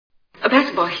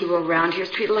basketball hero around here is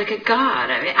treated like a god.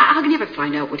 I mean, how can you ever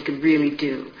find out what he could really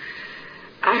do?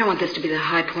 I don't want this to be the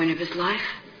high point of his life.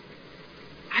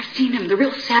 I've seen them, the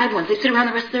real sad ones. They sit around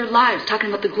the rest of their lives talking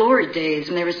about the glory days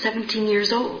when they were 17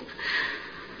 years old.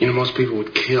 You know, most people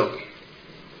would kill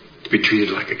to be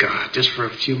treated like a god just for a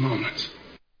few moments.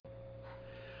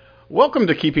 Welcome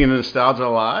to Keeping the Nostalgia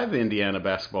Alive, the Indiana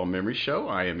Basketball Memory Show.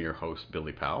 I am your host,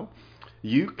 Billy Powell.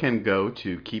 You can go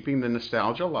to Keeping the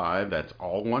Nostalgia Alive, that's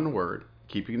all one word,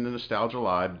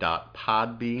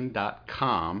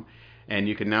 keepingthenostalgiaalive.podbean.com, and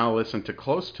you can now listen to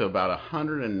close to about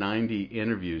 190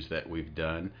 interviews that we've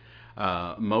done.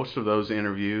 Most of those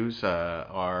interviews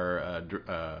are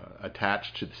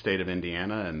attached to the state of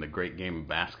Indiana and the great game of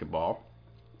basketball.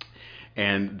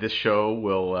 And this show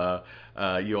will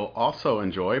you'll also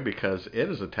enjoy because it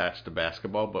is attached to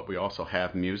basketball, but we also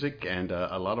have music and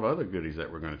a lot of other goodies that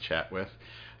we're going to chat with.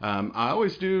 I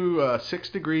always do 6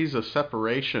 degrees of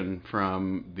separation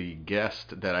from the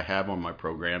guest that I have on my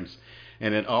programs,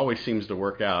 and it always seems to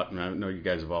work out. And I know you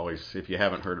guys have always, if you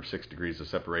haven't heard of 6 degrees of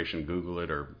separation, Google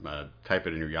it or type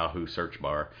it in your Yahoo search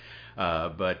bar.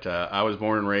 But I was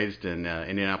born and raised in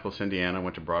Indianapolis, Indiana. I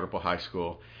went to Broad Ripple High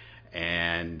School.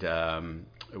 And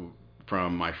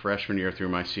from my freshman year through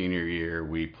my senior year,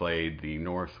 we played the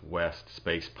Northwest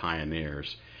Space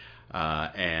Pioneers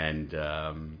in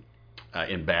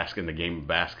the game of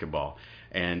basketball.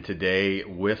 And today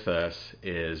with us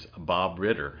is Bob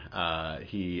Ritter.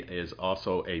 He is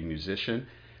also a musician.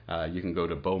 You can go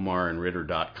to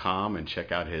BomarandRitter.com and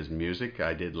check out his music.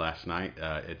 I did last night.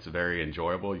 It's very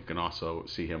enjoyable. You can also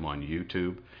see him on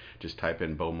YouTube. Just type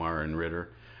in Bomar and Ritter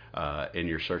in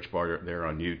your search bar there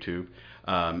on YouTube.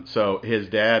 So his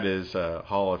dad is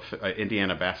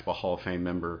Indiana Basketball Hall of Fame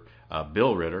member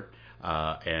Bill Ritter,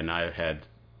 and I've had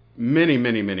many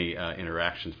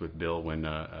interactions with Bill when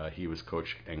he was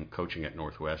coaching at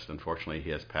Northwest. Unfortunately, he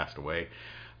has passed away,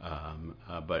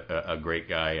 but a great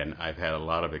guy, and I've had a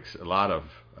lot of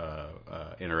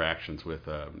interactions with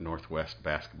Northwest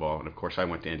basketball. And of course, I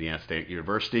went to Indiana State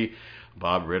University.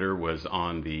 Bob Ritter was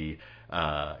on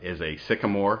is a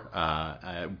Sycamore,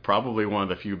 probably one of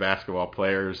the few basketball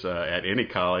players at any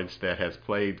college that has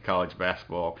played college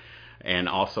basketball, and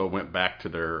also went back to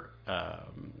their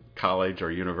college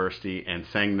or university and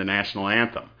sang the national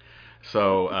anthem.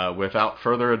 So without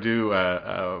further ado,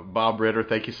 Bob Ritter,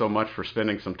 thank you so much for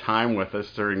spending some time with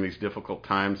us during these difficult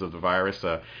times of the virus.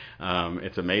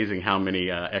 It's amazing how many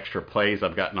extra plays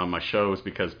I've gotten on my shows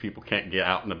because people can't get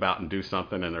out and about and do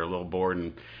something and they're a little bored.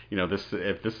 And, you know,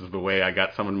 if this is the way I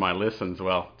got some of my listens,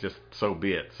 well, just so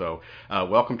be it. So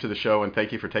welcome to the show, and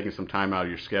thank you for taking some time out of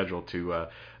your schedule to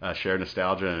share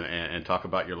nostalgia and talk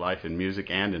about your life in music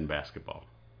and in basketball.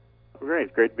 Great.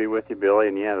 It's great to be with you, Billy.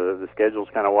 And yeah, the schedule's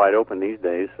kind of wide open these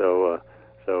days, so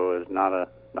it's not a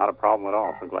problem at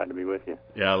all. So glad to be with you.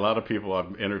 Yeah, a lot of people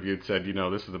I've interviewed said, you know,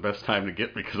 this is the best time to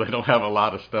get me because I don't have a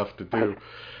lot of stuff to do.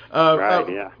 Right.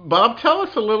 Yeah. Bob, tell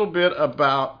us a little bit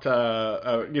about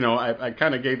I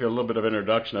kind of gave you a little bit of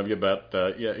introduction of you about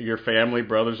your family,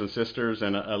 brothers and sisters,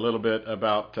 and a little bit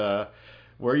about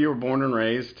where you were born and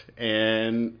raised,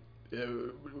 and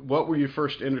what were you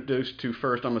first introduced to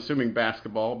first? I'm assuming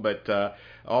basketball, but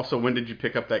also when did you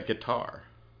pick up that guitar?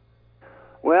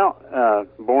 Well,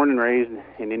 born and raised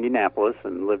in Indianapolis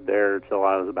and lived there till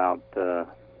I was about, 30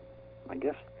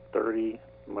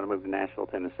 when I moved to Nashville,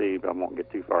 Tennessee, but I won't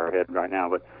get too far ahead right now.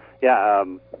 But yeah,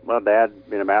 well, Dad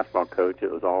being a basketball coach,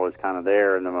 it was always kind of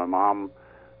there, and then my mom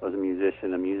was a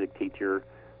musician, a music teacher,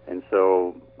 and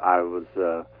so I was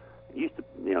used to,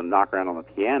 knock around on the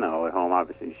piano at home,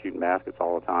 obviously shooting baskets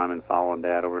all the time and following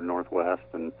Dad over to Northwest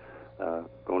and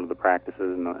going to the practices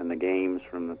and the games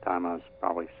from the time I was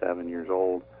probably 7 years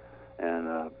old.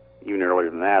 And even earlier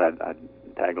than that, I'd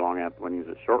tag along when he was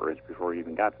at Shortridge before he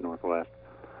even got to Northwest.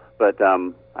 But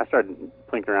I started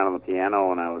plinking around on the piano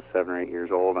when I was 7 or 8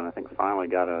 years old, and I think finally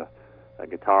got a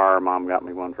guitar. Mom got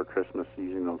me one for Christmas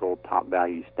using those old Top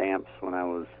Value stamps when I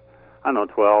was,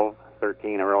 12,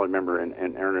 13. I really remember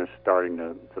in earnest starting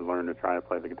to learn to try to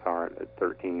play the guitar at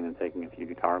 13 and taking a few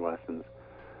guitar lessons.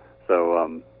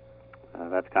 So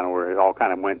that's kind of where it all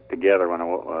kind of went together when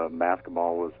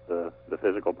basketball was the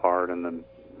physical part and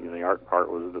the art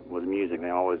part was music.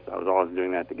 I was always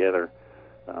doing that together,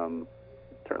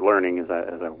 learning as I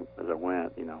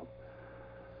went,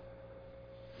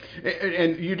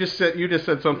 And you just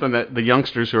said something that the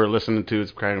youngsters who are listening to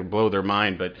is kind of blow their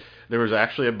mind, but there was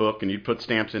actually a book, and you put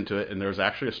stamps into it, and there was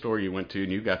actually a store you went to, and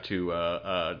you got to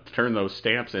turn those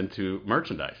stamps into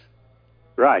merchandise.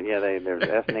 Right, yeah, there's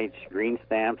S&H green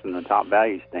stamps and the Top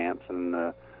Value stamps, and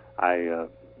I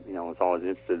was always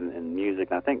interested in music.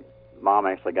 And I think Mom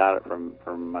actually got it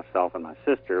from myself and my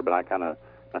sister, but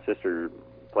my sister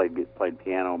played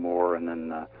piano more, and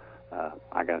then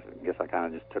I guess I kind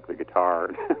of just took the guitar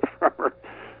from her.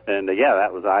 And yeah,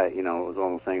 that was it was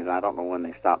one of those things. And I don't know when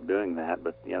they stopped doing that,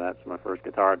 but yeah, that's my first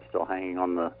guitar. It's still hanging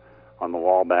on the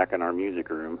wall back in our music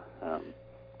room.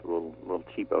 A little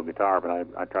cheapo guitar, but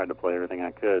I tried to play everything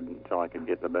I could until I could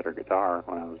get the better guitar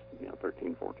when I was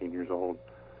 13, 14 years old.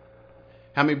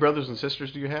 How many brothers and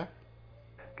sisters do you have?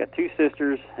 Got 2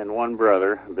 sisters and 1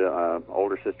 brother. The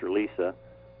older sister Lisa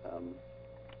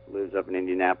lives up in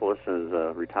Indianapolis as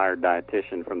a retired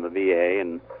dietitian from the VA,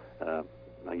 and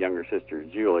my younger sister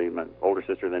Julie, my older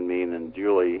sister than me, and then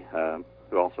Julie,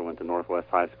 who also went to Northwest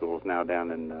High School, is now down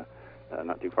in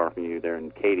not too far from you there in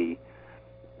Katy,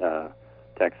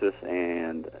 Texas,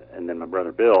 and then my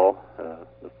brother Bill,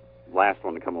 the last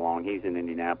one to come along. He's in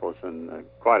Indianapolis and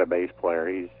quite a bass player.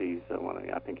 He's one of,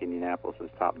 I think, Indianapolis'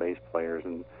 top bass players,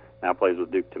 and now plays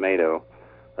with Duke Tomato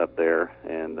up there.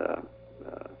 And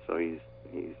so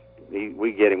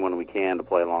we get him when we can to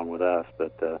play along with us,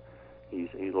 but he's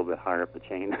a little bit higher up the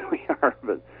chain than we are.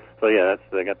 But so yeah,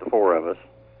 they got the 4 of us.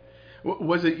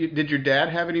 Did your dad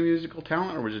have any musical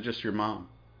talent, or was it just your mom?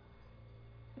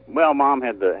 Well, Mom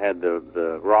had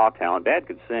the raw talent. Dad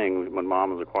could sing. When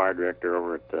Mom was a choir director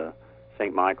over at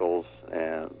St. Michael's,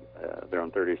 there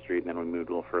on 30th Street, and then we moved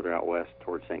a little further out west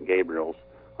towards St. Gabriel's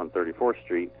on 34th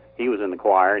Street. He was in the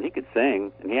choir, and he could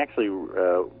sing, and he actually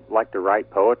liked to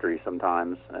write poetry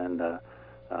sometimes, and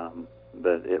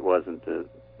but it wasn't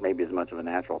maybe as much of a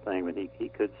natural thing, but he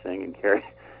could sing and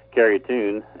carry a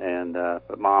tune, and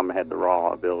but Mom had the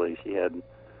raw ability. She had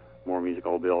more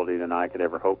musical ability than I could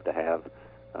ever hope to have.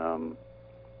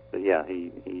 But yeah,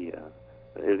 it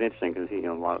was interesting because he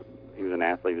was an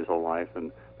athlete his whole life,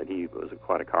 but he was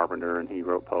quite a carpenter, and he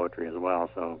wrote poetry as well.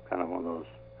 So kind of one of those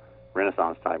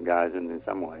Renaissance type guys in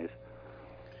some ways.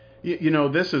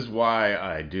 This is why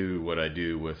I do what I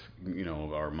do with,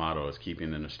 our motto is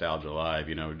keeping the nostalgia alive,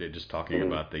 just talking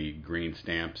about the green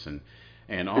stamps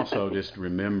and also just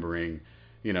remembering,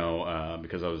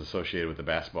 because I was associated with the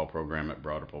basketball program at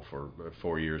Broad Ripple for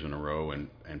 4 years in a row, and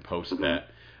post that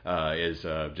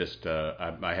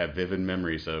I have vivid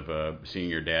memories of seeing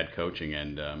your dad coaching,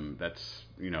 and that's,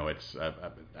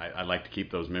 I like to keep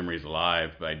those memories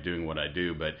alive by doing what I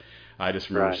do, but I just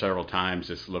remember several times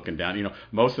just looking down.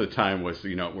 Most of the time was,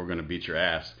 we're going to beat your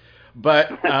ass. But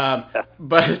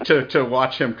to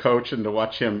watch him coach and to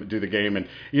watch him do the game, and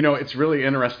it's really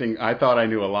interesting. I thought I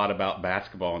knew a lot about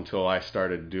basketball until I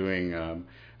started doing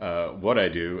what I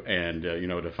do, and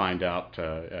to find out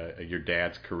your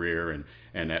dad's career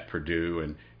and at Purdue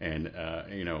and in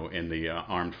the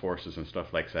armed forces and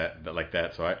stuff like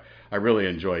that. So I really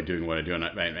enjoy doing what I do,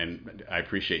 and I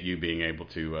appreciate you being able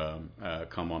to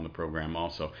come on the program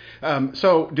also.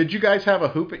 So did you guys have a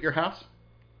hoop at your house?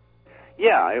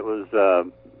 Yeah, it was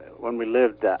when we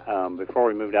lived before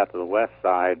we moved out to the west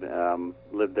side.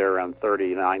 Lived there around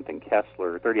 39th and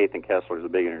Kessler. 38th and Kessler is a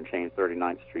big interchange.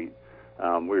 39th Street.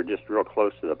 We were just real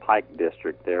close to the Pike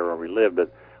District there where we lived,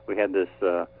 but we had this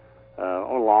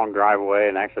long driveway,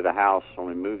 and actually the house when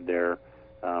we moved there,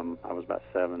 I was about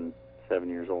seven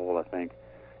years old, I think,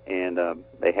 and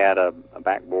they had a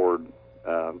backboard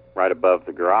right above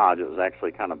the garage. It was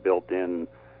actually kind of built in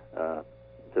to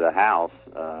the house.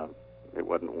 It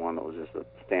wasn't one that was just a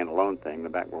standalone thing. The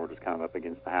backboard was kind of up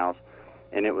against the house,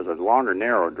 and it was a longer,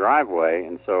 narrow driveway.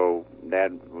 And so,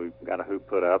 we got a hoop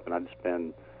put up, and I'd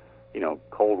spend,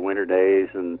 cold winter days,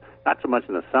 and not so much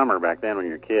in the summer back then. When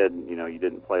you're a kid, you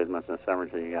didn't play as much in the summer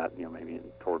until you got, maybe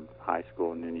toward high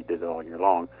school, and then you did it all year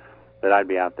long. But I'd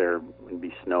be out there, it'd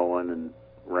be snowing and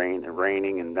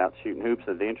raining, and out shooting hoops.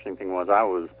 And the interesting thing was, I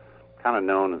was kind of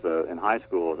known in high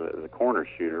school as a corner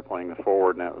shooter, playing the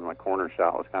forward, and that was my corner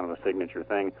shot was kind of a signature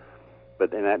thing.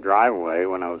 But in that driveway,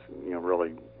 when I was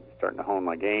really starting to hone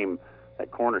my game,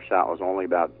 that corner shot was only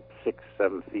about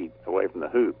 6-7 feet away from the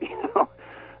hoop,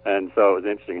 and so it was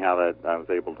interesting how that I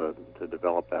was able to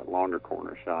develop that longer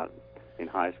corner shot in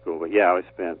high school. But yeah, I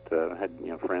spent had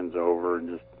friends over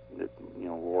and just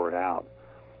wore it out.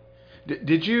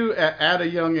 Did you, at a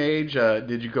young age,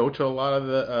 did you go to a lot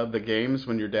of the games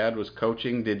when your dad was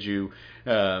coaching? Did you,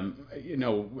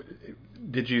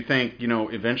 did you think,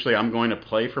 eventually I'm going to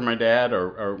play for my dad,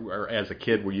 or as a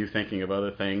kid were you thinking of other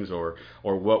things, or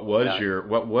what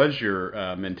was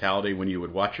your mentality when you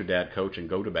would watch your dad coach and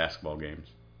go to basketball games?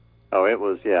 Oh, it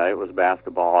was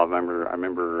basketball. I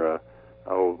remember.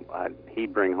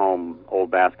 He'd bring home old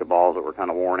basketballs that were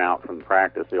kind of worn out from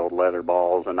practice, the old leather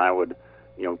balls, and I would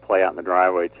play out in the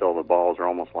driveway till the balls are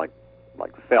almost like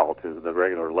felt, because the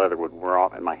regular leather would wear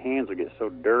off, and my hands would get so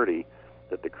dirty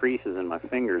that the creases in my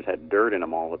fingers had dirt in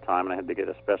them all the time, and I had to get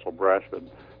a special brush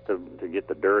to get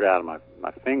the dirt out of my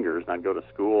fingers. And I'd go to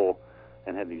school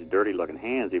and had these dirty-looking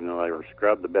hands, even though they were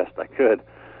scrubbed the best I could.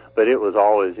 But it was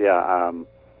always,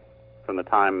 from the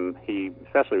time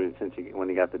especially when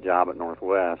he got the job at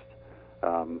Northwest,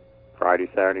 Friday,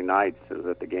 Saturday nights, it was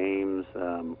at the games.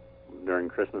 During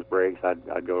Christmas breaks,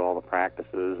 I'd go to all the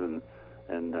practices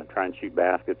and try and shoot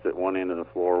baskets at one end of the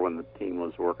floor when the team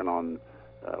was working on,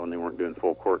 when they weren't doing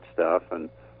full court stuff. And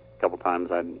a couple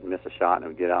times I'd miss a shot and it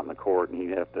would get out in the court, and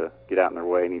he'd have to get out in their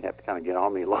way, and he'd have to kind of get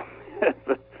on me a little bit.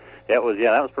 But that was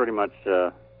pretty much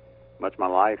my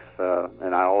life,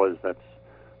 and I always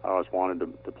wanted to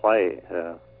play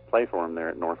for him there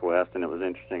at Northwest. And it was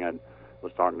interesting. I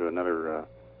was talking to another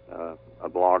a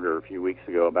blogger a few weeks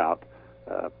ago about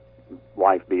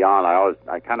life beyond.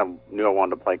 I kind of knew I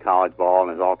wanted to play college ball,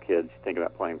 and as all kids, you think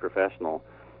about playing professional,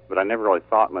 but I never really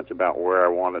thought much about where I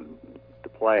wanted to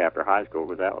play after high school,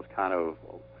 because that was kind of,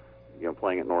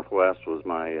 playing at Northwest was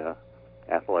my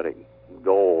athletic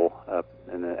goal,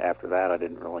 and then after that I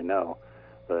didn't really know.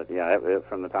 But yeah,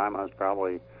 from the time I was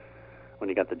probably, when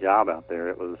he got the job out there,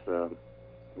 it was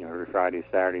every Friday,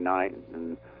 Saturday night,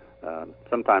 and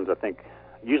sometimes I think,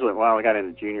 usually when I got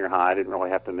into junior high, I didn't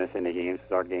really have to miss any games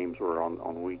because our games were on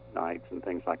weeknights and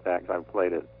things like that, because I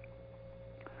played at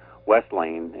West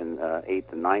Lane in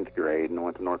 8th and 9th grade and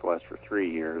went to Northwest for 3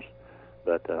 years.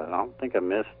 But I don't think I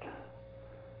missed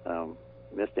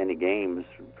any games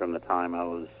from the time I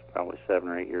was probably 7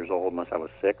 or 8 years old, unless I was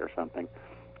sick or something,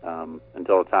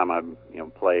 until the time I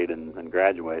played and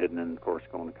graduated, and then of course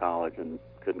going to college and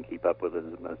couldn't keep up with it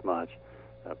as much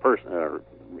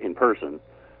in person.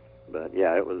 But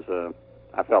yeah, it was.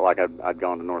 I felt like I'd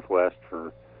gone to Northwest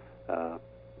for 8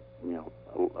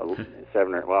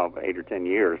 or 10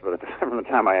 years, but from the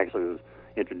time I actually was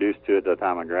introduced to it to the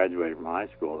time I graduated from high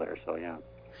school there. So yeah.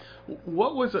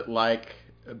 What was it like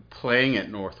playing at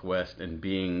Northwest and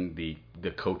being the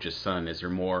coach's son?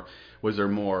 Was there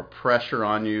more pressure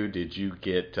on you? Did you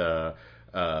get a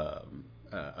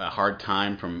hard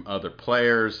time from other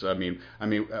players? I mean,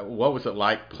 what was it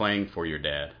like playing for your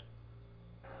dad?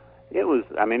 It was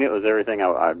everything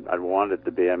I wanted it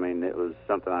to be. I mean, it was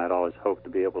something I had always hoped to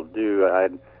be able to do.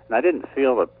 And I didn't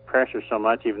feel the pressure so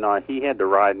much, even though he had to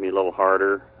ride me a little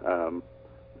harder,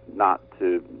 not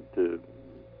to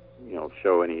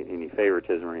show any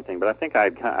favoritism or anything. But I think I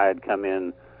had come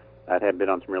in. I had been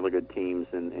on some really good teams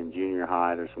in junior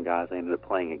high. There's some guys I ended up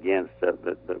playing against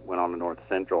that went on to North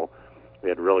Central. We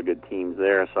had really good teams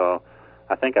there, so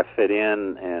I think I fit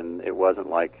in, and it wasn't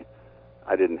like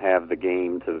I didn't have the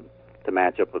game to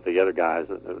match up with the other guys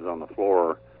that was on the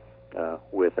floor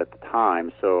with at the time.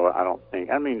 So I don't think.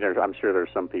 I'm sure there's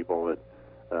some people that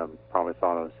probably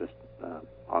thought I was just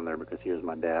on there because he was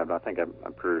my dad. But I think I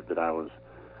proved that I was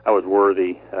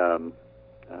worthy. And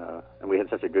we had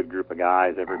such a good group of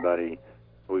guys. Everybody,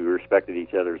 we respected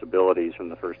each other's abilities from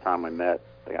the first time we met.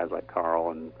 The guys like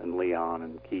Carl and Leon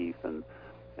and Keith, and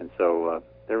so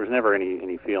there was never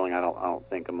any feeling. I don't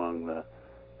think among the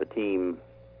team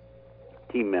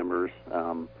members.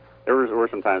 There were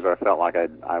some times where I felt like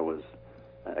I was,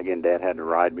 again, Dad had to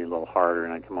ride me a little harder,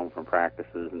 and I'd come home from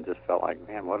practices and just felt like,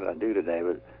 man, what did I do today?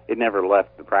 But it never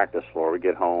left the practice floor. We'd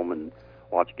get home and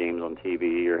watch games on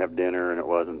TV or have dinner, and it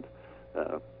wasn't,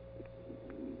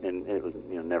 and it was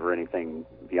never anything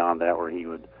beyond that where he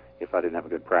would, if I didn't have a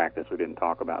good practice, we didn't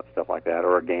talk about stuff like that,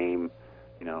 or a game,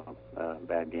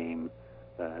 bad game.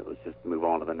 It was just move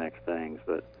on to the next things.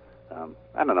 But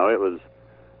I don't know. It was.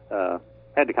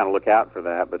 Had to kind of look out for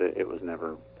that, but it was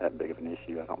never that big of an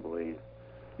issue, I don't believe.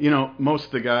 Most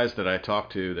of the guys that I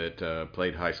talked to that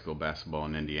played high school basketball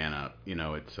in Indiana,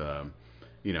 it's, up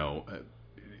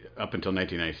until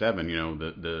 1997,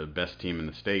 the best team in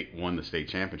the state won the state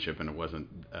championship, and it wasn't,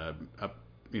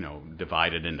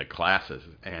 divided into classes.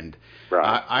 And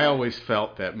right. I always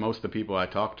felt that most of the people I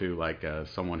talked to, like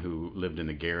someone who lived in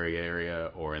the Gary area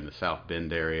or in the South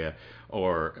Bend area,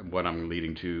 or what I'm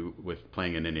leading to with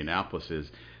playing in Indianapolis,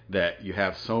 is that you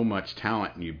have so much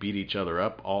talent and you beat each other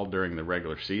up all during the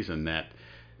regular season that,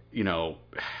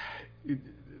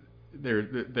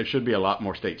 there should be a lot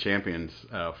more state champions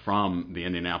from the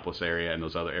Indianapolis area and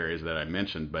those other areas that I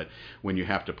mentioned. But when you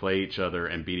have to play each other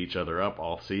and beat each other up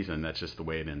all season, that's just the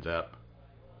way it ends up.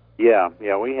 Yeah,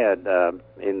 we had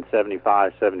in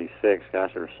 75, 76,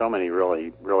 gosh, there were so many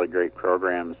really, really great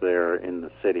programs there in the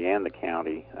city and the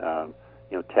county.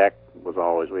 Tech was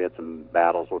always, we had some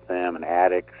battles with them, and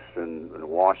Addicts and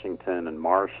Washington and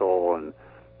Marshall, and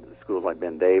schools like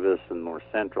Ben Davis and North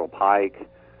Central, Pike.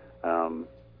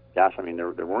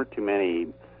 There weren't too many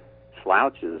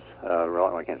slouches.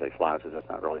 Well, I can't say slouches. That's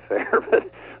not really fair,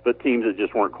 but teams that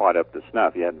just weren't quite up to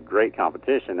snuff. You had great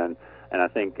competition, and I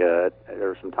think there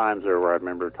were some times there where I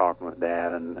remember talking with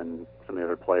Dad and some of the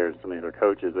other players, some of the other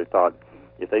coaches. They thought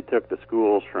if they took the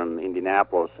schools from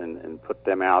Indianapolis and put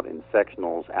them out in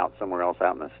sectionals out somewhere else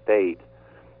out in the state,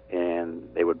 and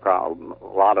they would probably, a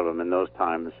lot of them in those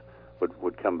times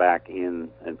would come back in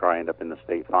and probably end up in the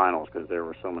state finals because there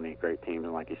were so many great teams.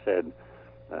 And like you said,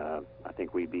 I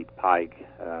think we beat Pike,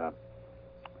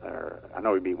 or I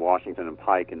know we beat Washington and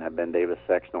Pike in that Ben Davis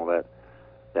sectional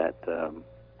that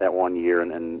one year,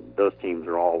 and those teams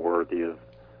are all worthy of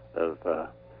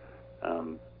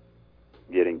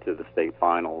getting to the state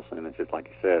finals. And it's just like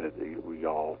you said, we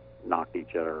all knocked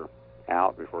each other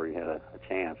out before you had a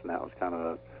chance, and that was kind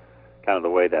of the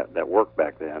way that worked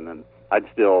back then. And I'd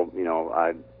still,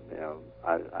 I'm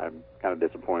kind of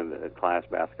disappointed at class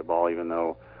basketball, even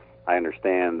though I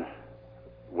understand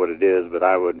what it is. But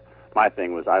my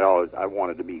thing was I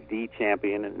wanted to be the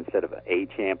champion instead of a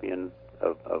champion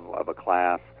of a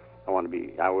class. I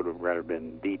would have rather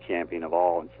been the champion of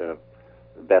all instead of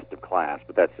the best of class.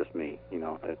 But that's just me,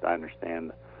 I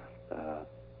understand the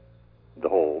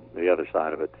other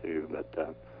side of it too.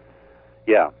 But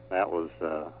yeah, that was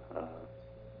a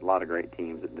lot of great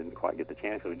teams that didn't quite get the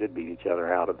chance. We did beat each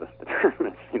other out of the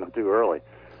tournaments, too early.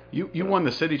 You won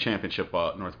the city championship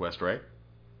at Northwest, right?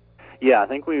 Yeah, I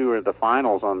think we were at the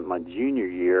finals on my junior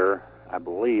year, I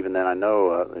believe, and then I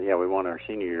know, we won our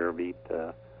senior year, beat,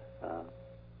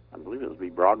 I believe it was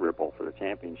beat Broad Ripple for the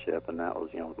championship, and that was,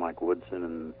 with Mike Woodson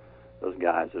and those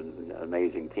guys, an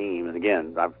amazing team. And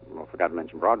again, I forgot to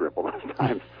mention Broad Ripple last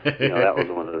time. That was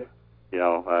one of the,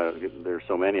 there's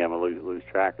so many of them, I lose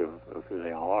track of who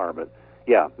they all are. But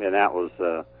yeah, and that was,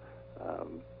 that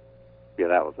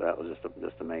was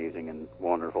just amazing and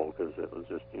wonderful because it was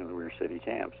just, we were city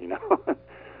champs, and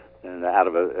out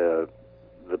of the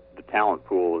talent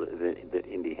pool that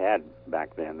Indy had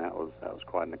back then, that was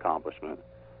quite an accomplishment.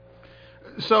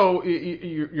 So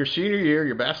your senior year,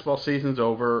 your basketball season's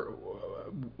over.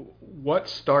 What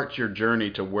starts your journey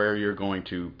to where you're going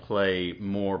to play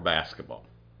more basketball?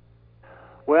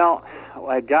 Well,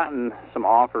 I'd gotten some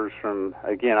offers from,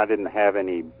 again, I didn't have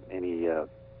any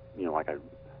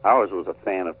I always was a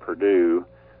fan of Purdue.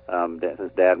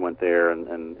 Since Dad went there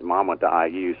and Mom went to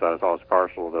IU, so I was always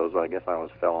partial to those. But I guess I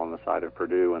always fell on the side of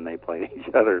Purdue when they played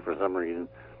each other for some reason.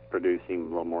 Purdue seemed a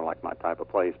little more like my type of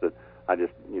place, but I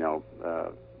just,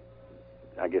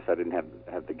 I guess I didn't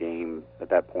have the game at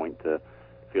that point to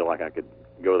feel like I could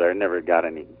go there. I never got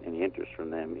any interest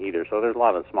from them either. So there's a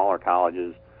lot of smaller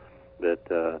colleges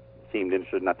that seemed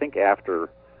interested, and I think after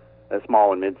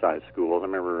small and mid-sized schools, I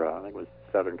remember I think it was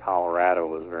Southern Colorado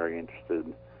was very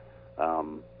interested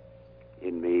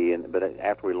in me, but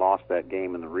after we lost that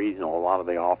game in the regional, a lot of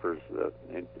the offers,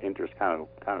 interest kind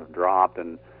of dropped,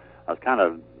 and I was kind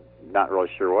of not really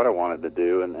sure what I wanted to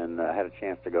do, and I had a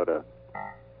chance to go to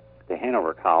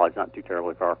Hanover College, not too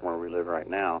terribly far from where we live right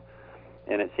now,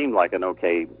 and it seemed like an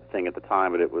okay thing at the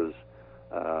time, but it was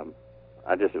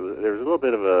there was a little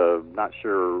bit of a not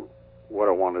sure what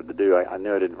I wanted to do. I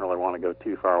knew I didn't really want to go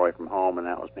too far away from home, and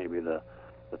that was maybe the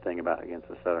thing about against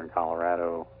the Southern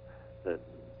Colorado that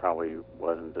probably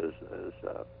wasn't as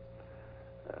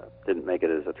didn't make it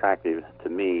as attractive to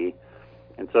me,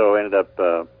 and so I ended up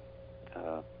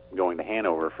going to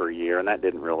Hanover for a year, and that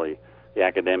didn't really, the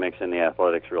academics and the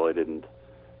athletics really didn't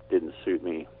suit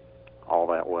me all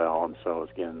that well, and so it was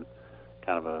again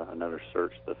kind of another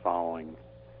search the following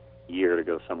year to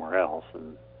go somewhere else,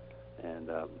 and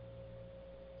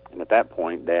at that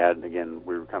point, Dad, again,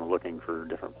 we were kind of looking for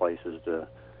different places to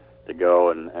go,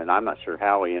 and I'm not sure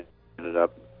how we ended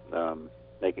up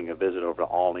making a visit over to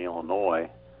Albany, Illinois,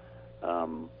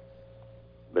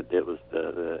 but it was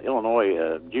the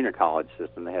Illinois junior college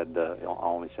system. They had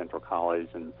Albany Central College,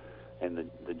 and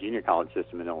the junior college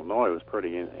system in Illinois was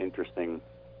pretty interesting,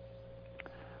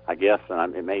 I guess,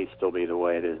 and it may still be the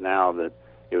way it is now, that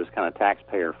it was kind of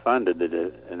taxpayer funded,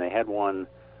 and they had one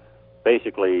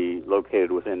basically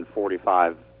located within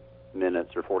 45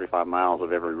 minutes or 45 miles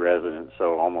of every residence,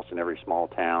 so almost in every small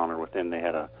town or within, they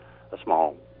had a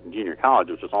small junior college,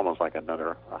 which was almost like a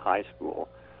high school.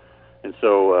 And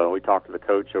so we talked to the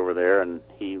coach over there, and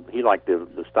he liked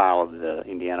the style of the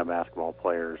Indiana basketball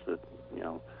players that,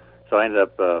 so I ended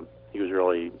up, he was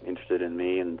really interested in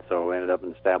me, and so I ended up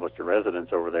and established a residence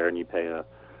over there, and you pay a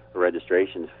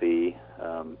registration fee,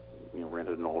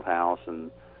 rented an old house,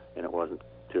 and it wasn't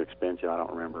too expensive. I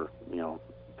don't remember,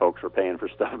 folks were paying for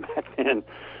stuff back then.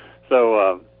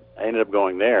 So I ended up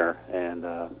going there, and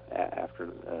after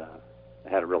I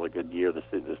had a really good year, this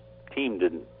team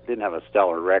didn't have a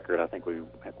stellar record. I think we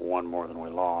won more than we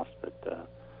lost, but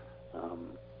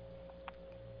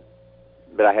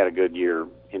I had a good year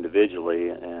individually.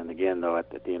 And again, though, at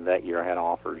the end of that year, I had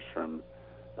offers from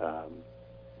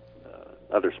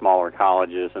other smaller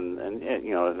colleges, and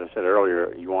you know, as I said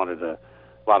earlier, a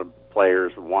lot of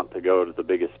players want to go to the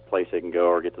biggest place they can go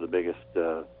or get to the biggest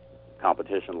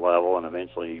competition level, and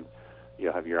eventually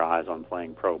you have your eyes on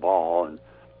playing pro ball. And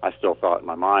I still thought in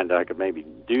my mind that I could maybe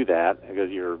do that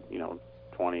because you're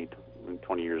 20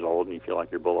 years old and you feel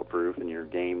like you're bulletproof and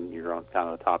you're on kind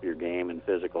of the top of your game and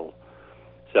physical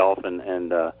self,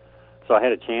 and so I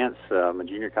had a chance. My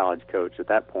junior college coach at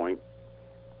that point,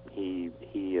 he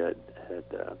had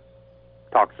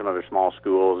talked to some other small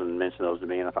schools and mentioned those to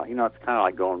me, and I thought, it's kind of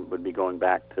like going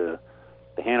back to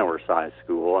the Hanover-sized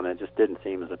school, and it just didn't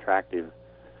seem as attractive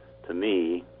to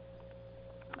me.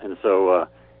 And so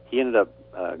he ended up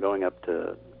going up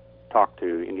to talk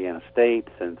to Indiana State,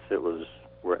 since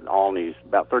we're in Olney's,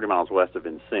 about 30 miles west of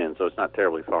Vincennes, so it's not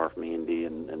terribly far from Indy,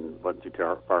 and wasn't too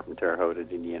far from Terre Haute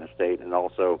at Indiana State. And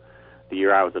also, the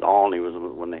year I was at Olney was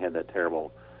when they had that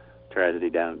terrible tragedy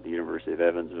down at the University of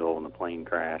Evansville, and the plane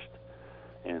crashed,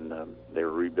 and they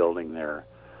were rebuilding their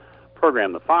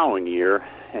program the following year.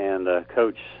 And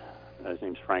coach, his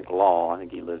name's Frank Law, I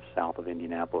think he lives south of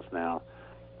Indianapolis now,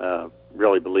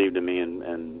 really believed in me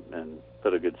and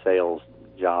put a good sales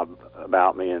job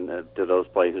about me and to those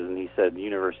places. And he said the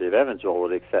University of Evansville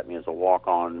would accept me as a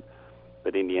walk-on,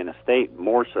 but Indiana State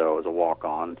more so as a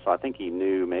walk-on. So I think he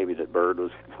knew maybe that Bird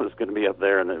was going to be up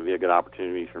there and that it would be a good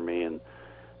opportunity for me. And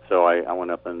so I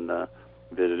went up and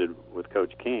visited with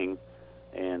Coach King,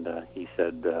 and he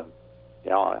said,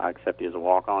 yeah, I accept you as a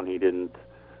walk-on. He didn't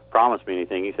promise me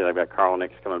anything. He said, I've got Carl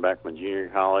Nix coming back from junior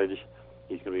college.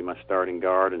 He's going to be my starting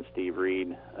guard, and Steve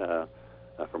Reed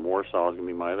from Warsaw is going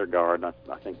to be my other guard. And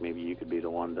I think maybe you could be the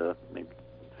one to maybe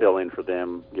fill in for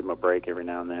them, give them a break every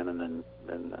now and then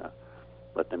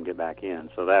let them get back in.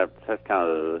 So that's kind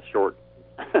of the short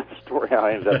story how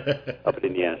I ended up at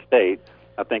Indiana State.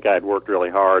 I think I had worked really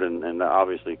hard, and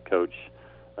obviously Coach,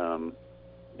 I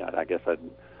guess I'd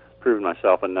proven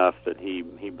myself enough that he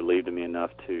believed in me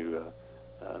enough to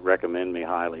recommend me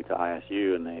highly to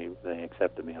ISU, and they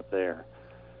accepted me up there.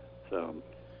 So,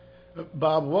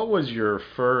 Bob, what was your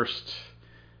first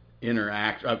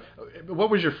interaction? What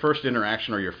was your first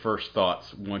interaction or your first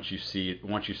thoughts once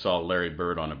you saw Larry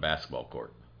Bird on a basketball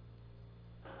court?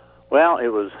 Well, it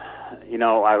was,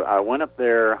 I went up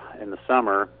there in the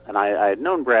summer, and I had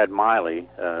known Brad Miley,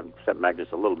 stepping back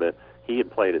just a little bit. He had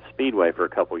played at Speedway for a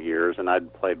couple of years, and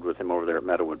I'd played with him over there at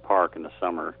Meadowood Park in the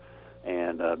summer.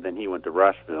 And then he went to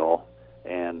Rushville,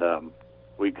 and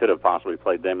we could have possibly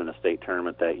played them in the state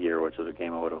tournament that year, which was a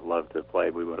game I would have loved to have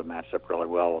played. We would have matched up really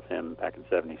well with him back in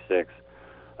 '76.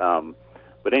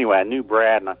 But anyway, I knew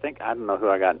Brad, and I don't know who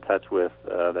I got in touch with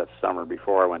that summer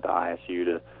before I went to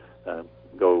ISU to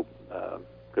go,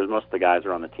 because most of the guys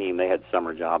are on the team. They had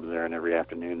summer jobs there, and every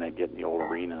afternoon they'd get in the old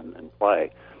arena and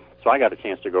play. So I got a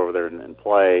chance to go over there and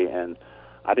play, and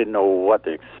I didn't know what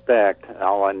to expect.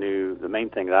 All I knew, the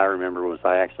main thing that I remember was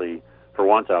for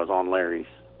once I was on Larry's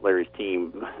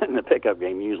team in the pickup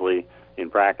game. Usually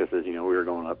in practices, we were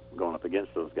going up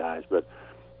against those guys, but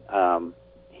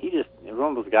he was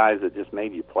one of those guys that just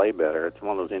made you play better. It's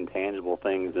one of those intangible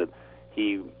things that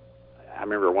I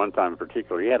remember one time in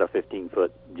particular, he had a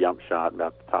 15-foot jump shot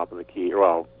about the top of the key,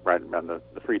 right around the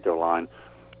free throw line.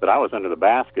 But I was under the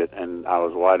basket, and I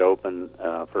was wide open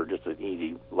for just an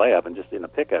easy layup, and just in a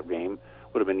pickup game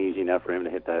would have been easy enough for him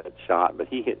to hit that shot. But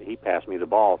he passed me the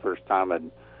ball. First time I'd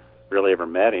really ever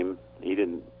met him. He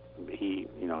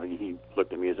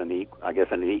looked at me as an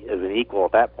equal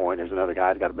at that point. There's another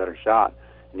guy that got a better shot,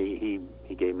 and he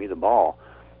gave me the ball,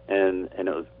 and it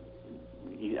was.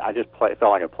 I just felt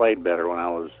like I played better when I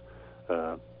was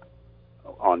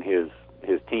on his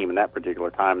team in that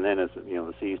particular time. And then as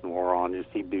the season wore on,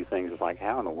 he'd do things like,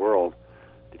 how in the world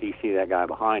did he see that guy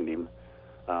behind him?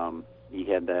 He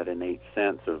had that innate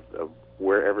sense of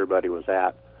where everybody was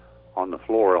at on the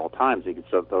floor at all times. He could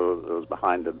set those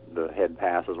behind the head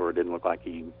passes where it didn't look like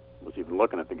he was even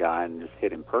looking at the guy, and just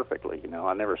hit him perfectly.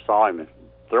 I never saw him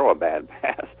throw a bad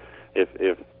pass.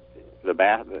 If the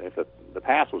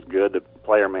pass was good, the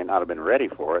player may not have been ready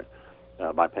for it.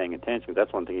 By paying attention.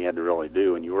 That's one thing you had to really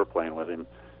do when you were playing with him,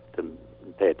 to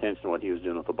pay attention to what he was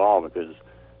doing with the ball, because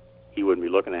he wouldn't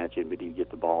be looking at you, but he'd get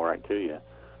the ball right to you.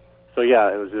 So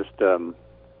yeah, it was just still.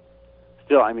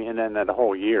 And then the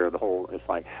whole year, it's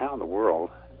like, how in the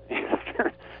world?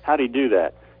 How did he do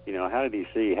that? How did he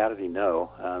see? How did he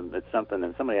know? It's something.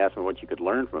 And somebody asked me what you could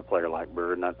learn from a player like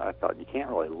Bird, and I thought you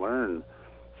can't really learn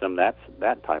him that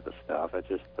type of stuff. It's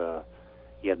just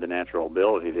he had the natural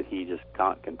ability that he just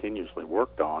continuously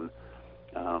worked on.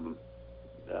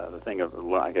 The thing of,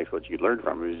 well, I guess what you learned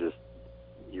from him is just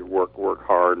you work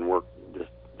hard and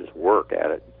just work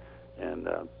at it and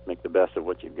make the best of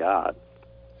what you've got.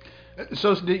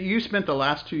 So you spent the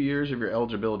last 2 years of your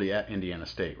eligibility at Indiana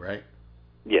State, right?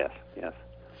 Yes.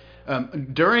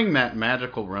 During that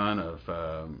magical run of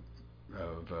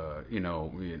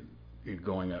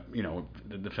going up,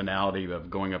 the finality of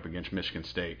going up against Michigan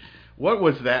State, what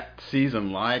was that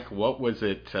season like? What was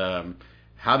it?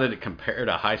 How did it compare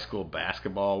to high school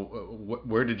basketball?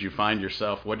 Where did you find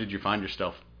yourself? What did you find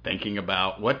yourself thinking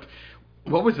about? What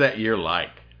was that year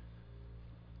like?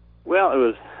 Well, it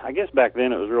was. I guess back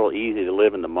then it was real easy to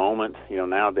live in the moment.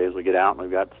 Nowadays we get out and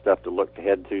we've got stuff to look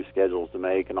ahead to, schedules to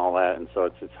make, and all that, and so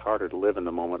it's harder to live in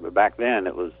the moment. But back then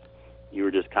it was, you were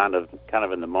just kind of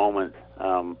in the moment.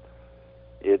 The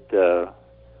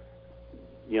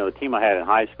team I had in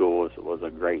high school was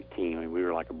a great team. I mean, we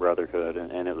were like a brotherhood,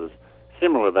 and it was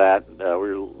similar to that. We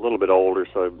were a little bit older,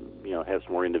 so had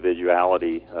some more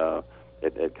individuality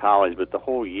at college. But the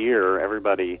whole year,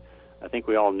 everybody, I think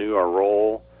we all knew our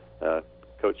role.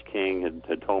 Coach King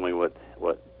had told me what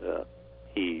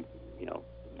he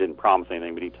didn't promise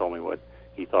anything, but he told me what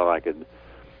he thought I could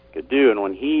do. And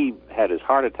when he had his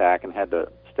heart attack and had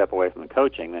to step away from the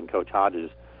coaching, then Coach Hodges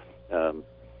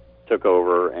took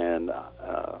over, and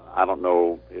I don't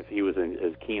know if he was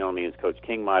as keen on me as Coach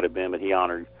King might have been, but he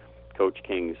honored Coach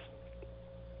King's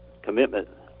commitment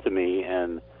to me.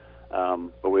 And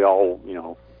but we all,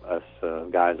 us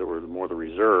guys that were more the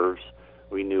reserves,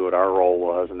 we knew what our role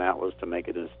was, and that was to make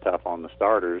it as tough on the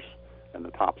starters and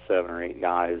the top 7 or 8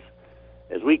 guys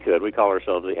as we could. We call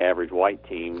ourselves the Average White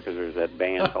Team because there's that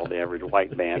band called the Average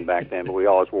White Band back then, but we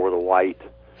always wore the white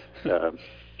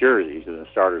jerseys, and the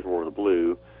starters wore the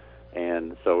blue,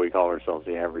 and so we call ourselves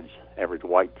the Average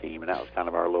White Team, and that was kind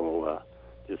of our little,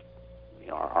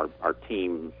 our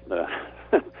team, the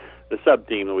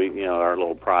sub-team that we, our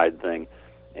little pride thing,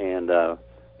 and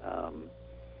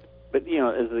but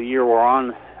as the year wore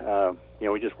on,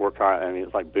 we just worked hard. I mean,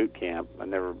 it's like boot camp. I've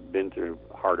never been through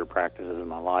harder practices in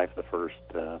my life. The first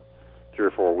 3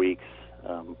 or 4 weeks,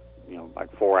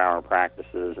 like 4-hour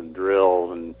practices and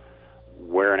drills and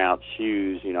wearing out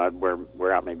shoes. I'd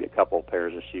wear out maybe a couple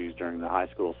pairs of shoes during the high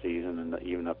school season and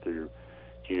even up through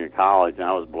junior college. And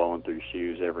I was blowing through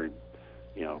shoes every,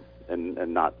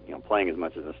 and not playing as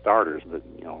much as the starters, but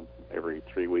every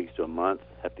 3 weeks to a month,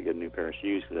 have to get a new pair of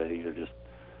shoes because they either just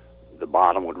the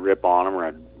bottom would rip on them or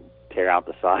I'd tear out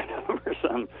the side of them or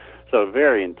something. So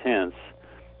very intense.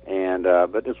 And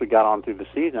but as we got on through the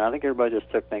season, I think everybody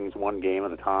just took things one game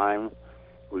at a time.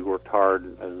 We worked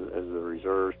hard as the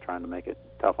reserves, trying to make it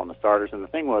tough on the starters. And the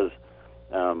thing was,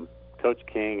 Coach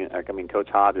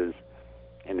Hodges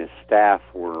and his staff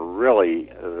were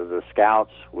really, the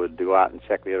scouts would go out and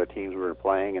check the other teams we were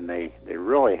playing, and they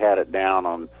really had it down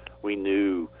on, we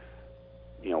knew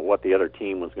what the other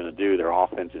team was going to do, their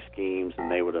offensive schemes,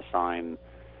 and they would assign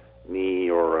me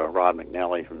or Rod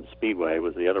McNally from Speedway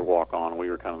was the other walk-on. We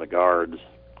were kind of the guards,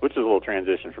 which is a little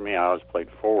transition for me. I always played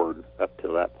forward up to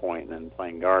that point, and then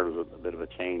playing guard was a bit of a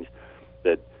change.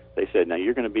 That they said, now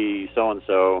you're going to be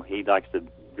so-and-so. He likes to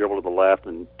dribble to the left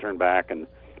and turn back and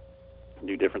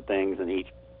do different things, and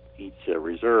each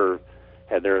reserve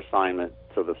had their assignment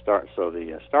so the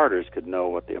starters could know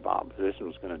what the opposition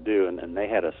was going to do, and they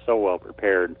had us so well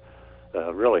prepared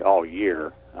really all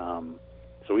year.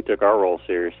 So we took our role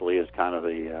seriously as kind of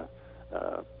the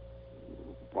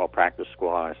practice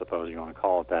squad, I suppose you want to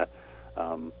call it that.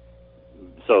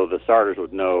 So the starters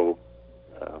would know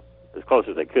as close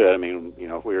as they could. I mean,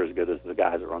 if we were as good as the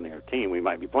guys that were on their team, we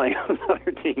might be playing on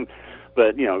another team.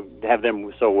 But, have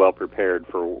them so well prepared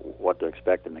for what to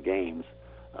expect in the games.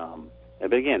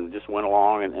 But again, just went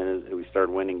along and we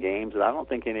started winning games. And I don't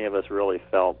think any of us really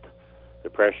felt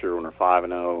the pressure when we're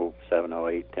 5-0,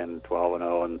 7-0, 8-10,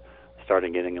 12-0, and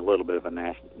started getting a little bit of a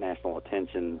national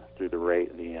attention through the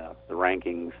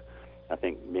rankings. I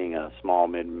think being a small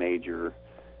mid-major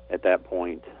at that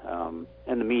point, and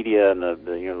the media and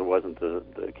there wasn't the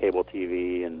cable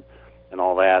TV and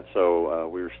all that, so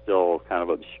we were still kind of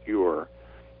obscure.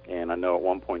 And I know at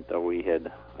one point, though, we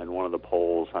had, in one of the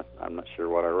polls, I'm not sure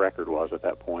what our record was at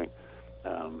that point,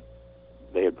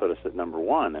 they had put us at number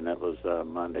 1, and it was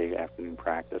Monday afternoon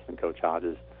practice, and Coach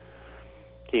Hodges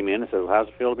came in and said, well, how's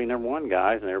it feel to be number 1,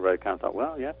 guys? And everybody kind of thought,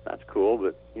 well, yeah, that's cool,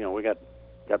 but, we got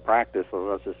practice, so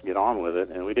let's just get on with it.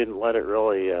 And we didn't let it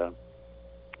really, I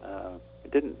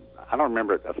don't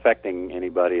remember it affecting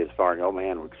anybody as far as, oh,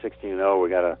 man, we're 16-0, we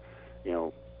got to,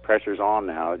 pressure's on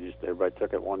now. Just everybody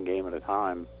took it one game at a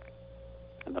time.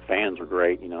 and the fans were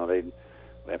great. You know, they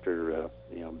after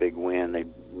big win,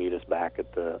 they'd meet us back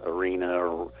at the arena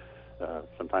or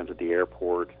sometimes at the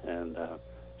airport, and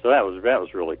so that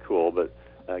was really cool. But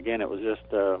again, it was just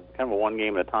kind of a one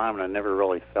game at a time, and I never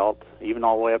really felt, even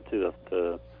all the way up to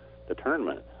the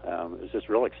tournament. It was just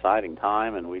a real exciting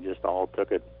time, and we just all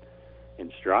took it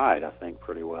in stride, I think,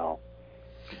 pretty well.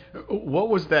 What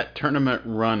was that tournament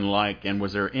run like, and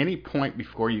was there any point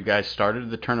before you guys started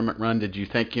the tournament run did you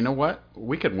think, you know what,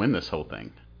 we could win this whole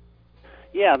thing?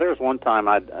 Yeah, there was one time,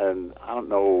 I don't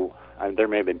know, there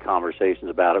may have been conversations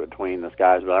about it between us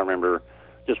guys, but I remember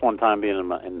just one time being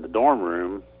in the dorm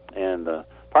room, and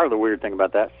part of the weird thing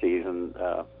about that season,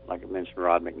 like I mentioned,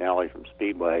 Rod McNally from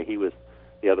Speedway, he was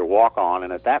the other walk-on,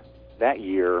 and at that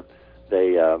year,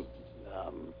 they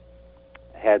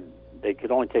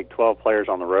could only take 12 players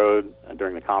on the road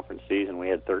during the conference season. We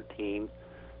had 13.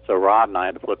 So Rod and I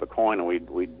had to flip a coin, and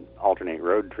we'd alternate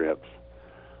road trips,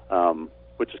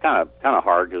 which is kind of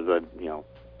hard because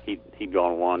he'd go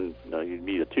on one. It'd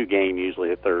be a 2-game,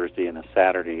 usually a Thursday and a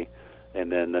Saturday,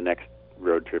 and then the next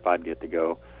road trip I'd get to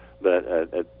go. But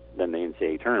then the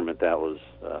NCAA tournament, that was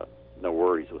no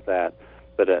worries with that.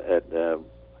 But at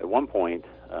one point,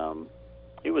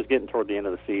 it was getting toward the end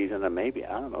of the season, and maybe,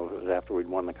 I don't know if it was after we'd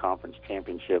won the conference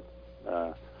championship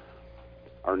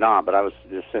or not, but I was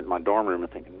just sitting in my dorm room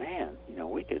and thinking, man,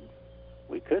 we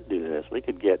could do this. We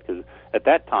could get, because at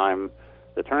that time,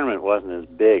 the tournament wasn't as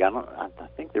big. I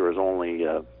think there was only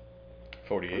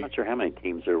 48. I'm not sure how many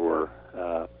teams there were.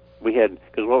 Because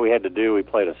what we had to do, we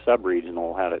played a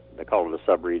sub-regional, they called it a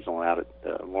sub-regional out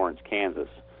at Lawrence, Kansas,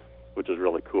 which was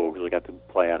really cool because we got to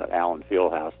play out at Allen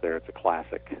Fieldhouse there. It's a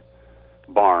classic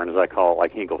barn, as I call it,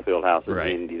 like Hinkle Fieldhouse in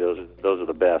Indy. Those are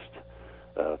the best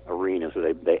arenas. So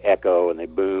they echo and they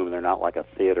boom, and they're not like a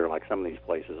theater like some of these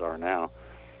places are now.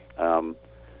 And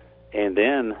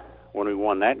then when we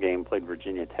won that game, played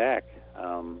Virginia Tech,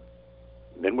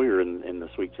 then we were in the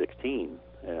Sweet 16,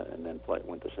 and then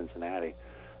went to Cincinnati.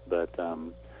 But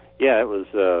it was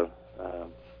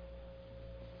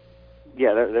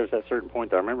there's that certain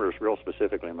point that I remember it real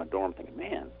specifically in my dorm thinking,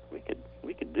 man, we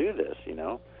could do this,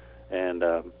 and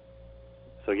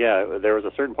there was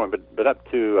a certain point, but up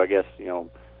to, I guess, it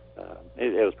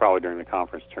was probably during the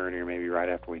conference tourney or maybe right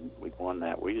after we'd won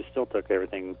that, we just still took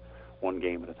everything one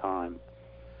game at a time.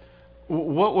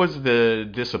 What was the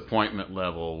disappointment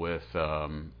level with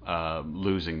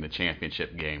losing the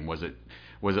championship game? Was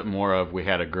it more of we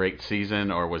had a great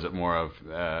season, or was it more of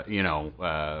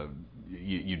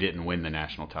you didn't win the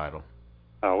national title?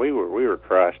 Oh, we were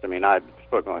crushed. I mean, I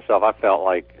spoke to myself. I felt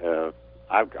like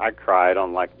I cried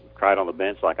on the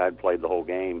bench like I'd played the whole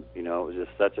game. It was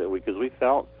just because we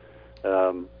felt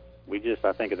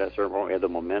I think at that certain point we had the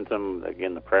momentum.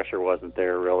 Again, the pressure wasn't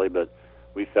there really, but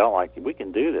we felt like we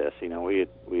can do this.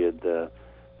 We had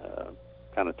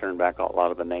kind of turned back a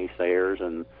lot of the naysayers,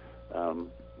 and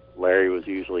Larry was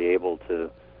usually able to,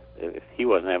 if he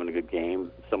wasn't having a good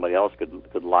game, somebody else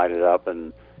could light it up.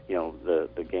 And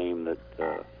the game that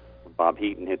Bob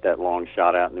Heaton hit that long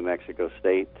shot out in New Mexico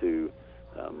State to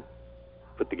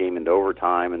put the game into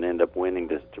overtime and end up winning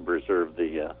to preserve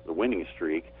the winning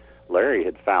streak. Larry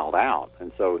had fouled out,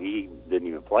 and so he didn't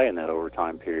even play in that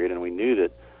overtime period. And we knew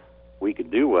that we could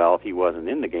do well if he wasn't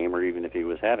in the game, or even if he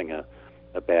was having a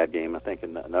bad game. I think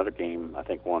in another game,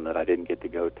 one that I didn't get to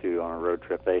go to on a road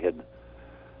trip, they had,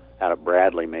 out at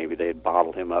Bradley maybe, they had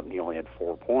bottled him up and he only had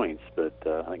 4 points. But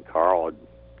I think Carl had,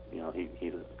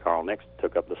 Carl Nix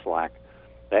took up the slack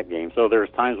that game. So there was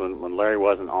times when Larry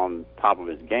wasn't on top of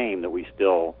his game that we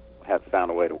still had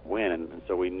found a way to win. And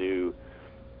so we knew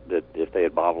that if they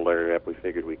had bottled Larry up, we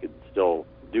figured we could still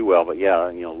do well. But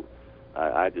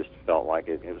I just felt like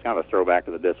it was kind of a throwback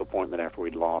to the disappointment after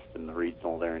we'd lost in the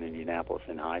regional there in Indianapolis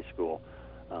in high school.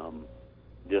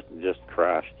 Just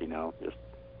crushed, we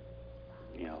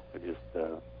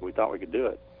thought we could do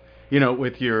it.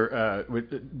 With your,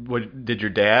 did your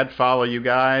dad follow you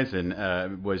guys,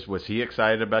 and was he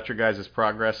excited about your guys'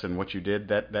 progress and what you did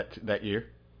that year?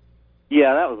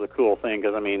 Yeah, that was a cool thing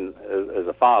because, as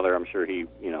a father, I'm sure he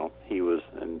was,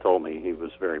 and told me he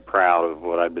was very proud of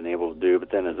what I'd been able to do.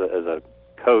 But then as a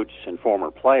coach and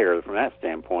former player, from that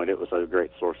standpoint, it was a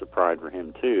great source of pride for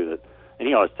him too. And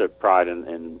he always took pride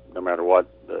in no matter what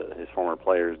his former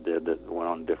players did that went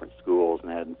on to different schools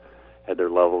and had their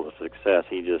level of success.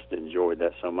 He just enjoyed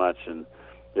that so much, and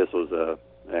this was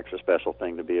an extra special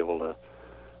thing to be able to.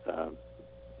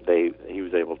 He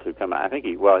was able to come out. I think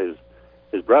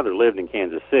his brother lived in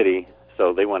Kansas City,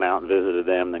 so they went out and visited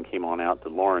them, then came on out to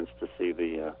Lawrence to see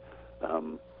the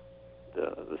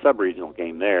sub-regional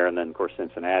game there, and then, of course,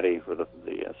 Cincinnati for the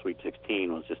Sweet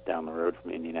 16 was just down the road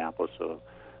from Indianapolis, so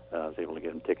I was able to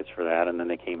get them tickets for that. And then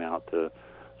they came out to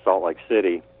Salt Lake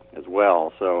City as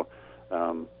well. So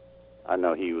I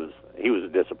know he was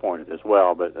disappointed as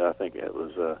well, but I think it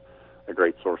was a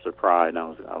great source of pride, and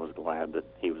I was glad that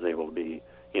he was able to be,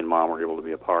 he and Mom were able to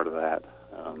be a part of that,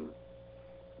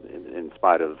 in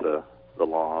spite of the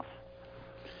loss.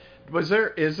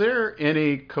 Is there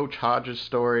any Coach Hodges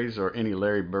stories or any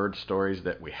Larry Bird stories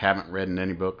that we haven't read in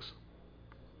any books?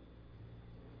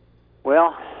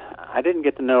 Well, I didn't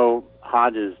get to know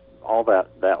Hodges all that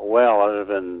well, other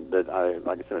than that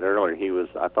like I said earlier,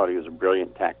 I thought he was a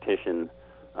brilliant tactician.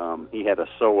 He had us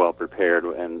so well prepared,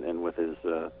 and with his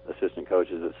assistant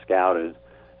coaches that scouted,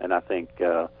 and I think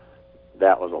that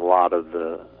was a lot of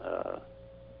the.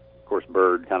 Of course,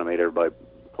 Bird kind of made everybody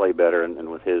play better, and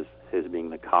with his being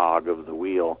the cog of the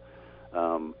wheel.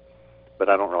 But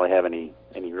I don't really have any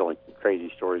really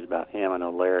crazy stories about him. I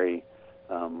know Larry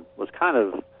was kind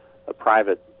of a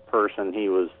private person. He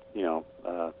was,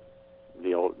 the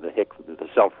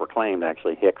self-proclaimed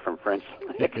actually Hick from French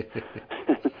Lick.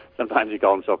 Sometimes he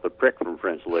called himself the prick from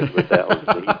French Lick, but that was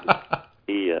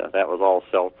that was all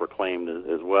self-proclaimed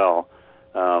as well.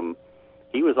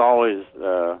 He was always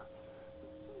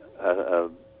a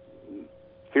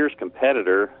fierce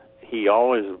competitor. He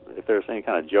always, if there was any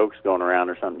kind of jokes going around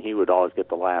or something, he would always get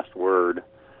the last word.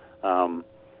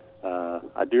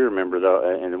 I do remember,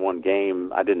 though, in one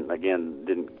game, I didn't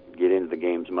get into the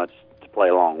games much to play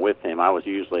along with him. I was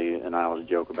usually, and I always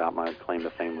joke about my claim to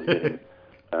fame was getting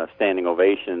standing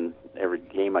ovation every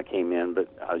game I came in, but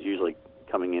I was usually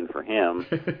coming in for him.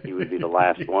 He would be the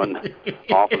last one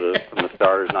off from the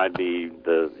starters, and I'd be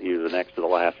either the next to the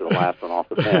last or the last one off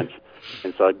the bench.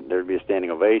 And so there'd be a standing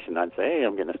ovation. I'd say, "Hey,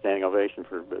 I'm getting a standing ovation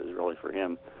but it was really for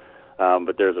him."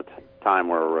 But there's a time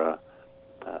where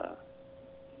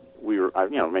we were,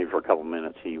 maybe for a couple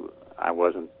minutes,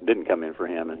 didn't come in for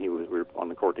him, and we were on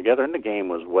the court together, and the game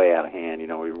was way out of hand.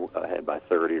 We were ahead by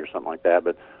 30 or something like that.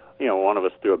 But one of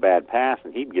us threw a bad pass,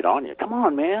 and he'd get on you. "Come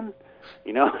on, man!"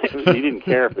 He didn't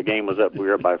care if the game was up. We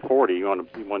were up by 40. He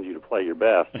wanted you to play your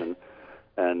best, and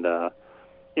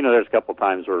there's a couple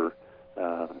times where.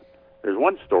 There's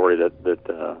one story that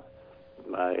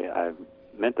I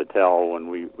meant to tell when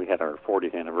we had our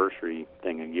 40th anniversary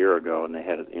thing a year ago, and they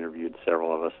had interviewed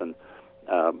several of us. And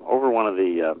over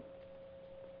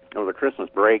the Christmas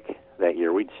break that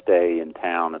year, we'd stay in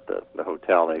town at the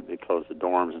hotel. They closed the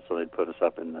dorms, and so they'd put us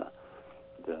up in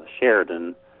the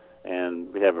Sheraton.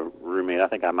 And we'd have a roommate. I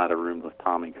think I might have roomed with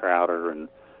Tommy Crowder and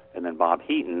then Bob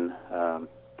Heaton. I'm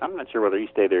not sure whether he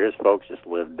stayed there. His folks just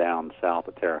lived down south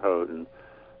of Terre Haute, and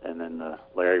then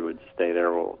Larry would stay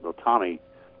there. Well, Tommy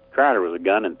Crowder was a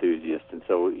gun enthusiast, and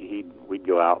so we'd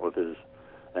go out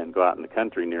and go out in the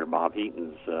country near Bob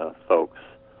Heaton's folks,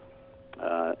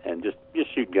 and just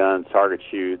shoot guns, target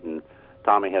shoot. And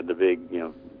Tommy had the big,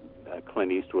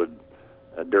 Clint Eastwood,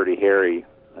 Dirty Harry,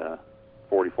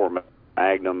 44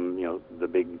 Magnum, the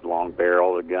big long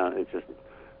barrel of the gun. It's just,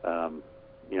 and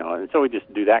so we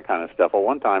just do that kind of stuff. Well,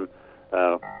 one time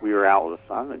we were out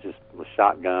with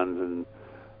shotguns,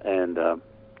 and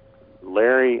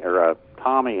Larry or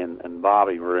Tommy and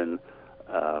Bobby were in.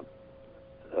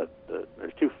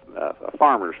 There's a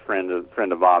farmer's friend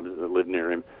of Bob's that lived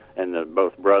near him, and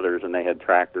both brothers, and they had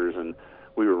tractors, and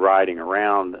we were riding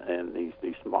around, and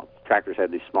these small tractors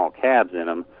had these small cabs in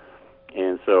them,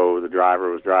 and so the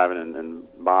driver was driving, and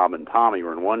Bob and Tommy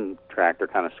were in one tractor,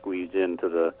 kind of squeezed into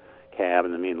the cab,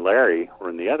 and then me and Larry were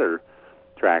in the other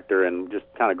tractor, and just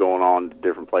kind of going on to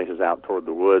different places out toward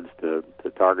the woods to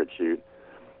target shoot.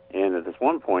 And at this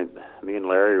one point, me and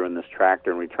Larry were in this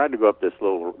tractor, and we tried to go up the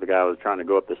guy was trying to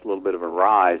go up this little bit of a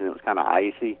rise, and it was kind of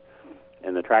icy,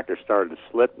 and the tractor started to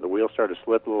slip, the wheel started to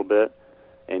slip a little bit,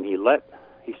 and he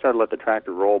started to let the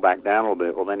tractor roll back down a little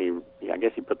bit. Well, then I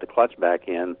guess he put the clutch back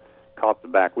in, caught the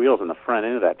back wheels, and the front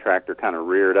end of that tractor kind of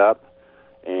reared up,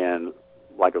 and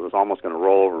like it was almost going to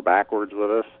roll over backwards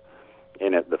with us.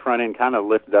 And the front end kind of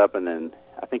lifted up, and then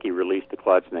I think he released the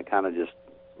clutch, and it kind of just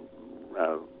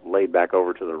laid back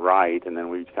over to the right, and then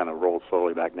we kind of rolled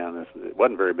slowly back down this. It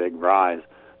wasn't a very big rise,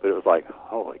 but it was like,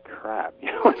 holy crap.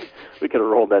 We could have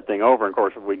rolled that thing over. And, of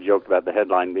course, we joked about the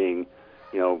headline being,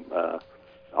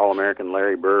 All-American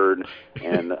Larry Bird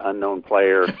and unknown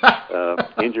player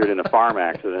injured in a farm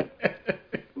accident.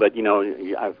 But,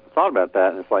 I've thought about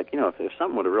that, and it's like, if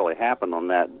something would have really happened on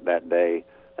that day,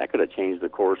 that could have changed the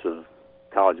course of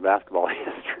college basketball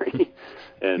history.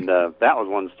 And that was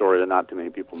one story that not too many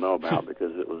people know about,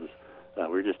 because it was we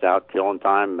were just out killing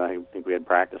time. I think we had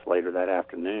practice later that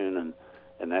afternoon,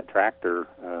 and that tractor,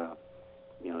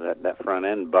 that front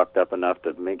end bucked up enough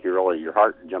to make your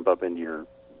heart jump up into your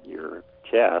your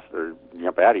chest or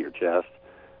jump out of your chest.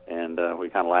 And we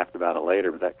kind of laughed about it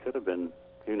later, but that could have been,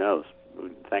 who knows?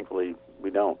 Thankfully, we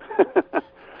don't.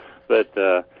 But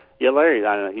yeah, Larry,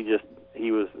 I don't know,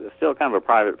 he was still kind of a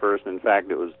private person. In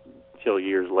fact, it was till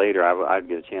years later I'd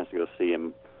get a chance to go see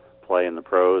him play in the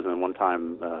pros. And one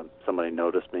time somebody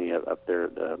noticed me up there.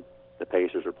 The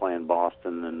Pacers were playing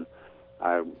Boston, and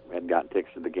I had gotten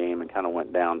tickets to the game and kind of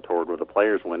went down toward where the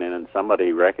players went in, and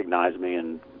somebody recognized me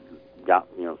and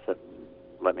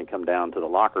let me come down to the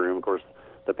locker room. Of course,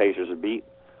 the Pacers had beat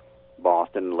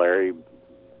Boston, and Larry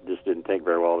just didn't take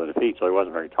very well the defeat, so he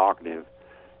wasn't very talkative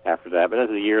after that. But as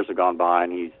the years have gone by,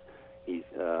 and he's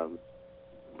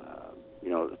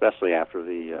especially after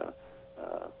the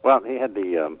he had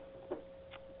the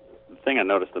thing I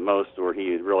noticed the most where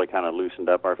he had really kind of loosened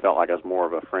up. I felt like I was more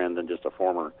of a friend than just a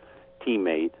former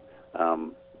teammate,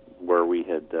 where we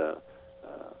had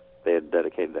they had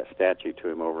dedicated that statue to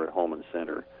him over at Holman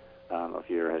Center. I don't know if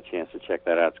you ever had a chance to check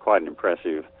that out. It's quite an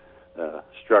impressive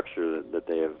structure that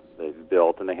they've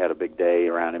built, and they had a big day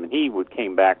around him. And he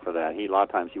came back for that. A lot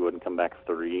of times he wouldn't come back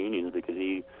for the reunions because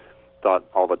he thought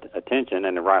all the attention,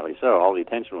 and rightly so, all the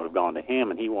attention would have gone to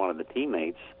him, and he wanted the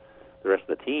teammates, the rest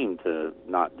of the team, to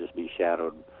not just be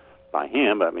shadowed by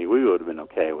him. But I mean, we would have been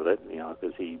okay with it,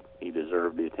 because he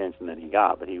deserved the attention that he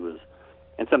got. But he was,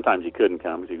 and sometimes he couldn't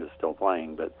come because he was still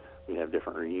playing. But we'd have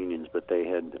different reunions. But they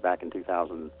had back in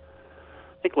 2000,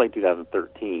 I think late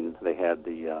 2013, they had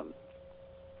the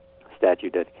statue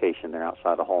dedication there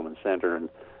outside the Holman Center, and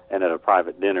at a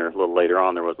private dinner a little later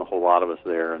on, there wasn't a whole lot of us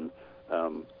there, and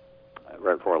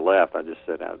right before I left, I just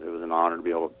said it was an honor to be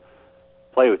able to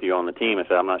play with you on the team. I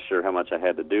said, I'm not sure how much I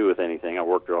had to do with anything. I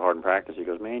worked real hard in practice. He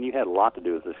goes, man, you had a lot to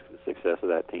do with the success of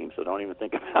that team, so don't even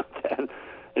think about that.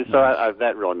 And so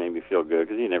that really made me feel good,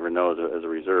 because you never know, as a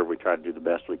reserve, we tried to do the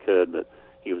best we could, but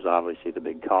he was obviously the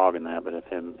big cog in that. But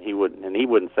he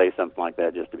wouldn't say something like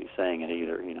that just to be saying it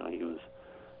either. He was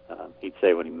he'd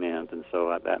say what he meant, and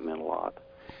so that meant a lot.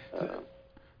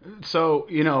 So,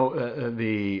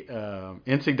 the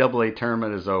NCAA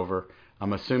tournament is over.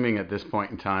 I'm assuming at this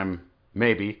point in time,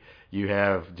 maybe, you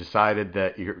have decided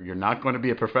that you're not going to be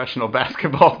a professional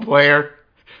basketball player.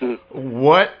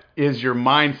 What is your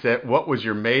mindset? What was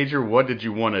your major? What did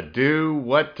you want to do?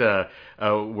 What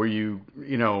were you,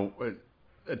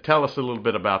 tell us a little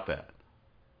bit about that.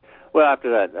 Well,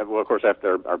 after that, of course,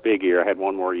 after our big year, I had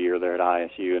one more year there at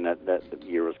ISU, and that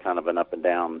year was kind of an up and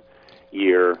down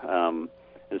year.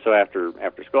 And so after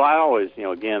school, I always,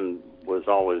 again, was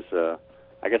always,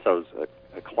 I guess I was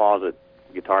a closet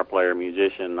guitar player,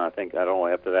 musician. I think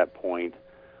after that point,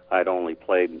 I'd only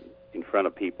played in front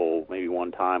of people maybe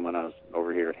one time when I was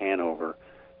over here at Hanover,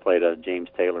 played a James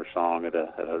Taylor song at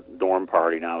a dorm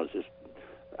party, and I was just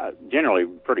generally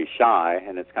pretty shy,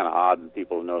 and it's kind of odd that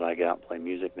people know that I get out and play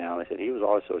music now. They said, he was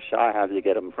always so shy, how did you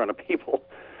get up in front of people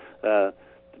to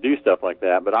do stuff like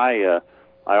that? But I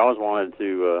always wanted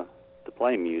to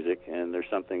play music, and there's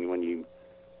something when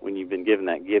you've been given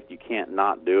that gift, you can't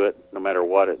not do it, no matter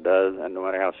what it does, and no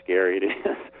matter how scary it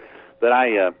is. But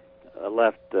I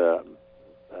left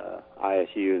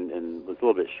ISU and was a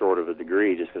little bit short of a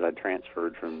degree just because I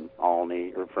transferred from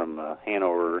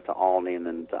Hanover to Alney and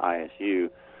then to ISU.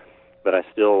 But I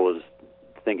still was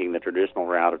thinking the traditional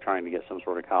route of trying to get some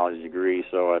sort of college degree.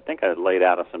 So I think I laid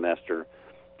out a semester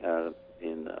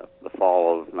in the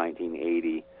fall of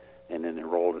 1980, and then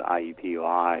enrolled at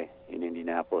IUPUI in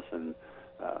Indianapolis, and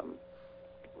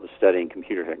was studying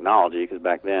computer technology, because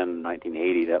back then,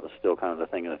 1980, that was still kind of the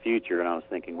thing of the future. And I was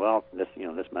thinking, well, this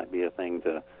might be a thing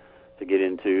to get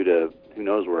into, to who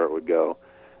knows where it would go.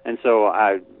 And so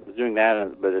I was doing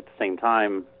that, but at the same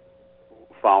time,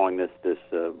 following this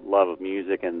love of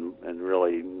music, and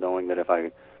really knowing that if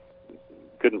I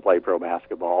couldn't play pro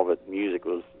basketball, but music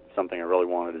was something I really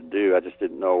wanted to do. I just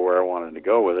didn't know where I wanted to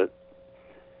go with it,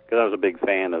 because I was a big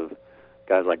fan of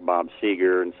guys like Bob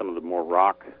Seger and some of the more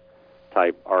rock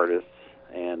type artists,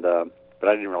 and but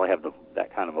I didn't really have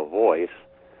that kind of a voice,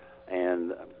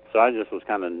 and so I just was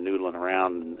kind of noodling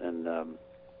around and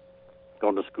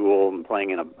going to school and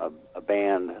playing in a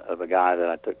band of a guy that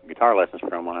I took guitar lessons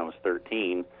from when I was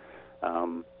 13.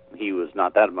 He was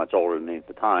not that much older than me at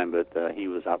the time, but he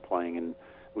was out playing, and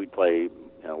we'd play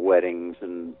weddings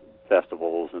and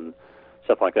festivals and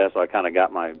stuff like that. So I kind of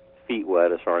got my feet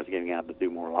wet as far as getting out to do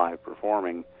more live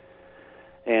performing.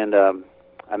 And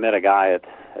I met a guy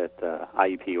at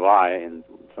IUPUI in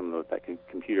some of that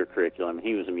computer curriculum.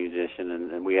 He was a musician,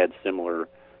 and we had similar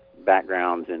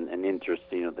backgrounds and interests,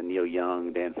 the Neil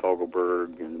Young, Dan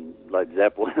Fogelberg, and Led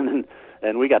Zeppelin,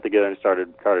 and we got together and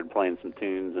started playing some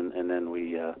tunes, and then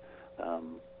we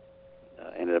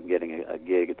ended up getting a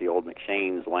gig at the old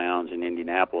McShane's Lounge in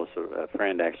Indianapolis. A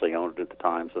friend actually owned it at the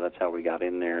time, so that's how we got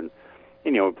in there. And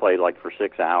we played like for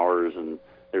 6 hours, and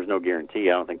there's no guarantee.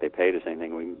 I don't think they paid us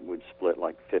anything. We'd split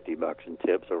like $50 in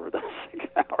tips over those 6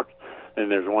 hours. And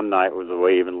there's one night was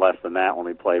way even less than that when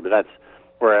we played. But that's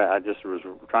where I just was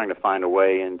trying to find a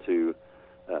way into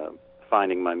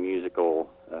finding my musical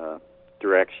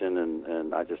direction,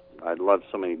 and I loved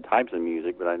so many types of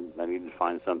music, but I needed to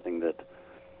find something that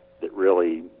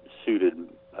really suited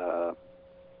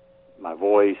my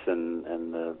voice, and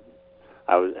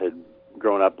had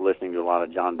grown up listening to a lot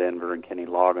of John Denver and Kenny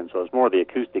Loggins, so I was more the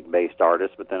acoustic-based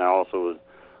artist, but then I also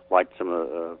liked some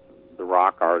of the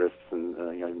rock artists, and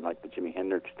like the Jimi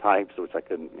Hendrix types, which I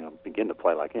couldn't begin to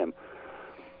play like him.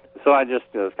 So I just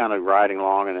was kind of riding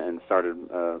along and started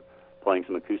playing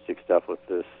some acoustic stuff with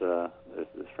this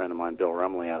friend of mine, Bill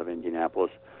Rumley, out of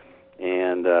Indianapolis,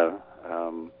 and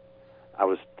I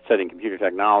was studying computer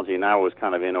technology, and I was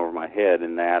kind of in over my head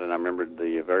in that. And I remember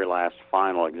the very last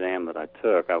final exam that I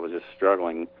took, I was just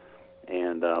struggling,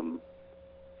 and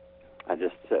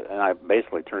I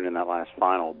basically turned in that last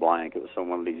final blank. It was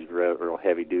one of these real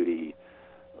heavy-duty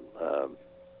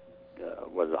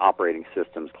operating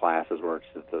systems classes where it's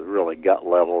just the really gut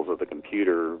levels of the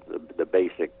computer, the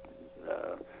basic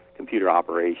computer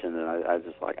operation, and I was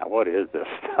just like, what is this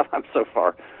stuff? I'm so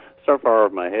far over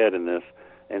my head in this.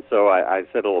 And so I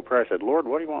said a little prayer. I said, Lord,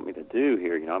 what do you want me to do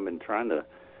here? I've been trying to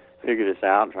figure this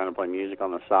out and trying to play music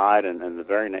on the side, and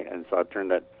so I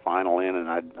turned that final in, and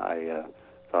I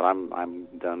thought I'm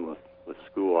done with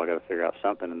school. I got to figure out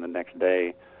something. And the next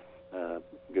day, a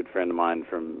good friend of mine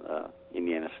from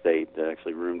Indiana State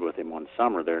actually roomed with him one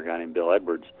summer there, a guy named Bill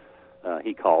Edwards.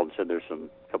 He called and said there's a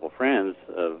couple friends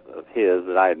of his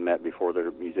that I had met before.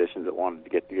 They're musicians that wanted to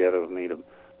get together with me to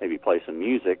maybe play some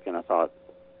music, and I thought,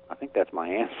 I think that's my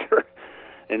answer.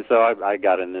 And so I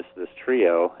got in this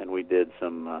trio, and we did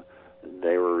some,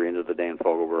 they were into the Dan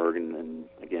Fogelberg and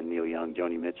again, Neil Young,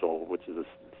 Joni Mitchell, which is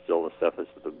still the stuff that's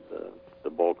the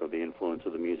bulk of the influence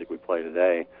of the music we play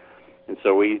today. And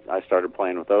so I started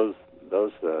playing with those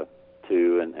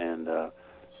two, and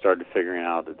started figuring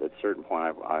out that at a certain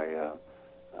point I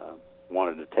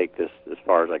wanted to take this as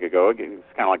far as I could go.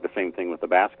 It's kind of like the same thing with the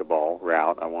basketball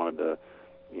route. I wanted to,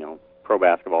 pro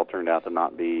basketball turned out to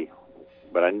not be,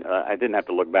 but I didn't have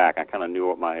to look back. I kind of knew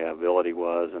what my ability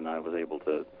was, and I was able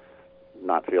to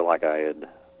not feel like I had,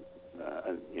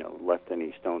 left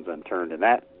any stones unturned in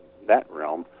that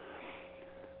realm.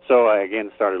 So I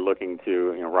again started looking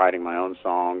to, writing my own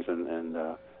songs, and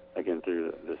again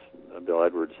through this Bill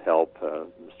Edwards' help,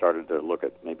 started to look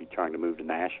at maybe trying to move to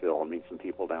Nashville and meet some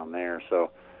people down there. So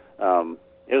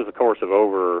it was a course of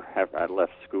after I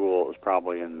left school, it was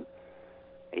probably in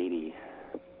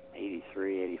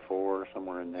 83, 84,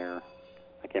 somewhere in there.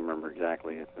 I can't remember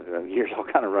exactly. The years all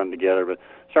kind of run together, but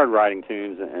started writing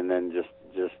tunes, and then just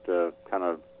kind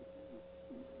of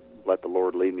let the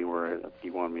Lord lead me where He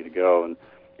wanted me to go, and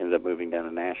ended up moving down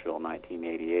to Nashville in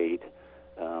 1988.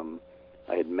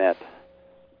 I had met,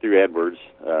 through Edwards,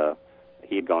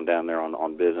 he had gone down there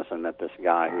on business and met this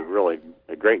guy who really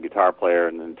a great guitar player,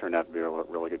 and then turned out to be a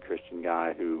really good Christian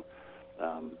guy who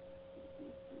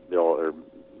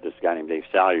this guy named Dave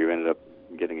Salyer, who ended up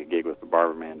getting a gig with the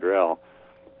Barbara Mandrell.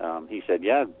 He said,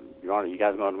 "Yeah, you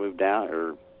guys want to move down,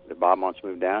 or if Bob wants to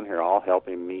move down here, I'll help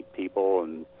him meet people,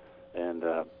 and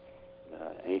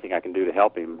anything I can do to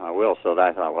help him, I will." So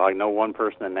I thought, well, I know one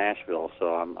person in Nashville,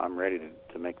 so I'm ready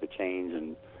to make the change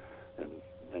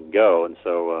and go. And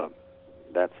so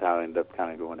that's how I ended up kind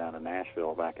of going down to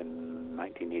Nashville back in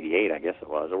 1988, I guess it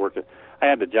was. I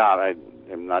had the job. I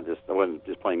wasn't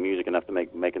just playing music enough to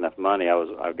make enough money.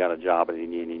 I got a job at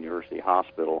Indiana University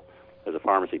Hospital as a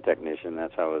pharmacy technician.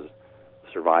 That's how I was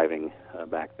surviving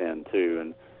back then too.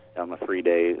 And on my free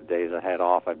days I had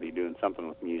off, I'd be doing something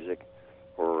with music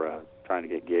or trying to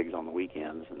get gigs on the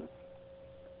weekends. And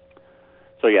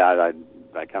so yeah,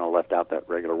 I kind of left out that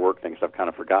regular work thing, so I've kind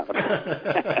of forgotten about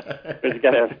it. Because you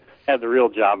got to have the real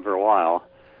job for a while.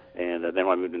 And then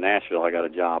when I moved to Nashville, I got a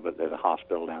job at a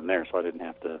hospital down there, so I didn't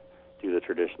have to do the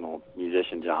traditional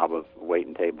musician job of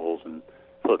waiting tables and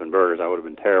flipping burgers. I would have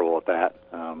been terrible at that.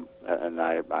 And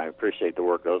I appreciate the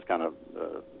work, that kind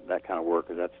of work,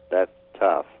 because that's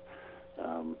tough,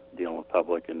 dealing with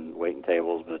public and waiting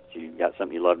tables, but you got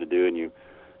something you love to do, and you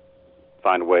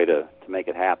find a way to make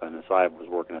it happen. And so I was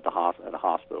working at a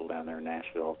hospital down there in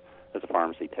Nashville as a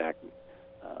pharmacy tech,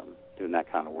 doing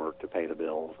that kind of work to pay the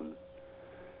bills. And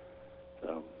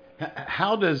so,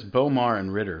 how does Bomar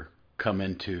and Ritter come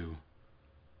into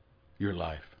your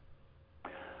life?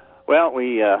 Well,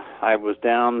 I moved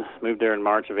there in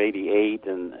March of '88,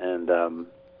 and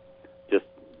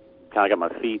kind of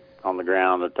got my feet on the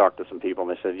ground to talk to some people,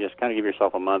 and they said, just kind of give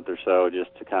yourself a month or so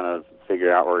just to kind of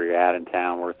figure out where you're at in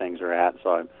town, where things are at. So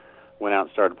I went out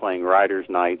and started playing writers'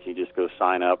 nights. You just go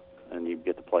sign up, and you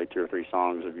get to play 2 or 3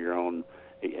 songs of your own.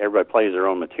 Everybody plays their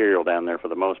own material down there for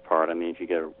the most part. I mean, if you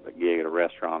get a gig at a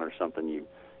restaurant or something, you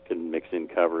can mix in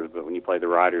covers. But when you play the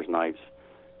writers' nights,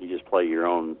 you just play your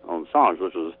own songs,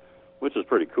 which was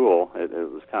pretty cool. It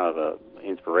was kind of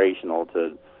inspirational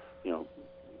to, you know,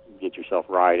 get yourself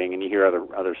writing, and you hear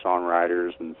other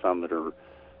songwriters and some that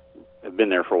have been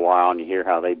there for a while, and you hear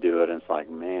how they do it, and it's like,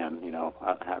 man, you know,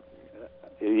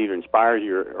 it either inspires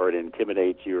you or it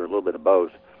intimidates you, or a little bit of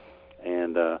both.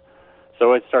 And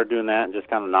so I started doing that and just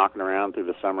kind of knocking around through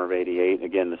the summer of '88.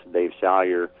 Again, this Dave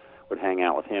Salyer would hang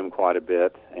out with him quite a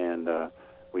bit, and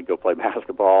we'd go play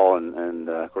basketball, and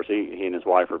of course he and his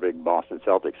wife are big Boston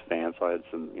Celtics fans, so I had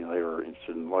some, you know, they were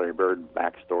interested in Larry Bird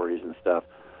backstories and stuff.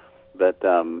 But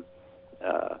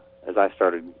as I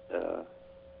started, it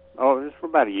was for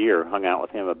about a year, hung out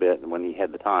with him a bit, and when he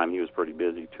had the time, he was pretty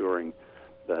busy touring,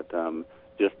 but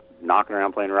just knocking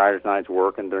around playing writers' nights,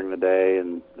 working during the day,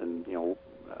 and you know,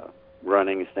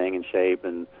 running and staying in shape.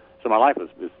 And so my life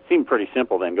seemed pretty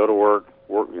simple then. Go to work,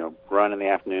 you know, run in the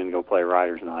afternoon, go play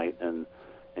writers' night, and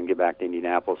get back to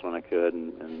Indianapolis when I could.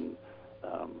 And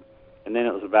then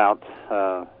it was about,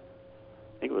 I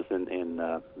think it was in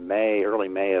early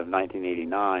May of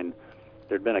 1989,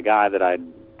 there'd been a guy that I'd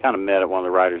kind of met at one of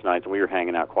the writers' nights, and we were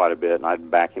hanging out quite a bit, and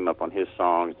I'd back him up on his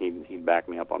songs, he'd back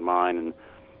me up on mine,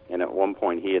 and at one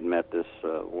point he had met this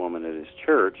woman at his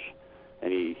church,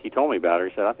 and he told me about her.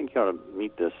 He said, I think you ought to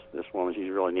meet this woman. She's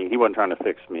really neat. He wasn't trying to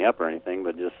fix me up or anything,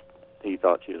 but just he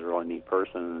thought she was a really neat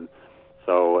person. And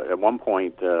so at one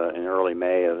point in early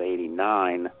May of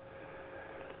 '89,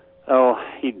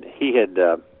 he had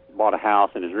bought a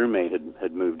house, and his roommate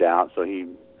had moved out, so he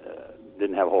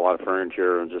didn't have a whole lot of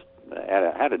furniture, and just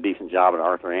had a decent job at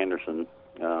Arthur Anderson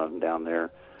down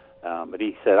there. But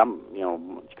he said,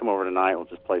 come over tonight, we'll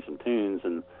just play some tunes.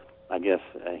 And I guess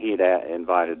he had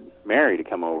invited Mary to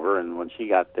come over, and when she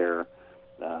got there,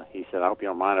 he said, I hope you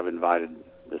don't mind, I've invited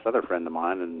this other friend of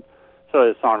mine. And so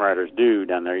as songwriters do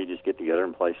down there, you just get together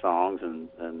and play songs,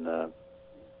 and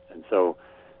so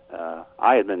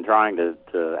I had been trying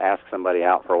to ask somebody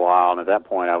out for a while, and at that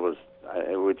point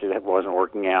it wasn't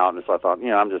working out, and so I thought,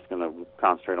 I'm just going to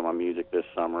concentrate on my music this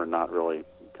summer and not really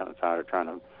kind of tired of trying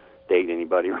to date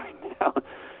anybody right now.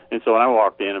 And so when I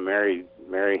walked in, and Mary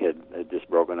had just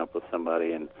broken up with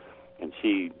somebody, and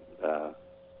she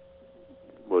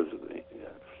was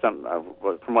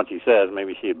from what she says,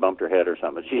 maybe she had bumped her head or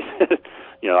something. She said,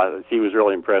 she was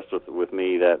really impressed with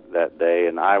me that day,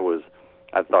 and I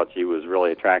thought she was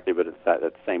really attractive, but at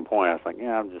the same point, I was like,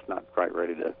 I'm just not quite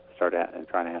ready to start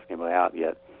trying to ask anybody out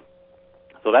yet.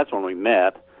 So that's when we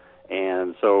met,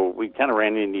 and so we kind of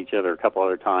ran into each other a couple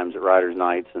other times at writers'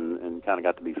 nights, and kind of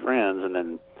got to be friends. And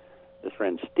then this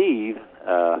friend Steve,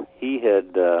 he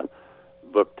had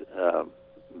booked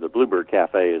the Bluebird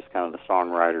Cafe is kind of the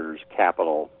songwriters'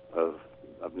 capital of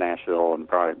Nashville, and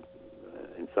probably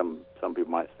in some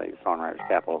people might say songwriters'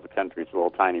 capital of the country. It's a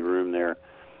little tiny room there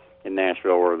in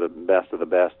Nashville where the best of the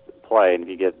best play, and if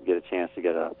you get a chance to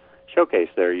get a showcase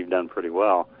there, you've done pretty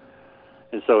well.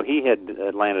 And so he had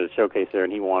landed a showcase there,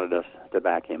 and he wanted us to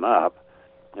back him up.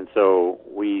 And so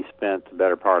we spent the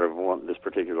better part of this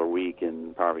particular week,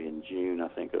 probably in June, I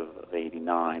think, of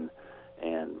 '89,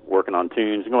 and working on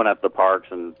tunes, going out to the parks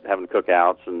and having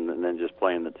cookouts, and then just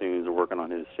playing the tunes and working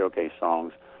on his showcase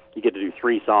songs. You get to do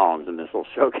 3 songs in this little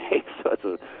showcase,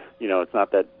 so it's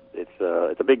not that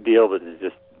it's a big deal, but it's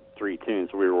just 3 tunes.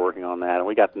 So we were working on that, and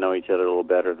we got to know each other a little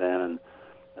better then,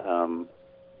 and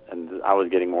I was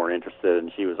getting more interested,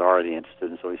 and she was already interested,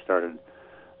 and so we started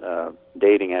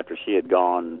dating after she had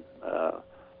gone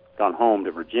home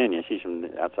to Virginia. She's from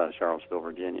outside of Charlottesville,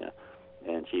 Virginia,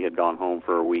 and she had gone home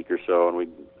for a week or so, and we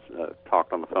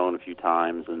talked on the phone a few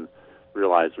times and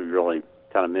realized we really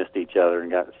kind of missed each other,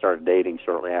 and started dating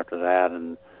shortly after that,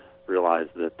 and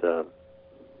realized that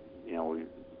we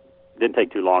didn't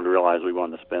take too long to realize we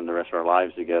wanted to spend the rest of our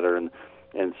lives together,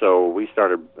 and so we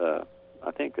started. I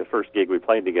think the first gig we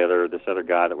played together, this other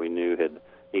guy that we knew had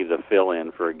needed a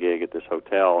fill-in for a gig at this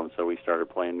hotel, and so we started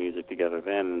playing music together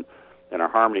then, and our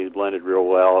harmonies blended real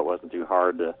well. It wasn't too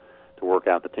hard to work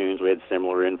out the tunes. We had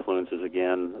similar influences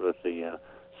again with the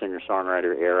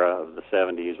singer-songwriter era of the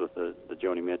 70s with the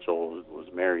Joni Mitchell was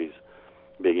Mary's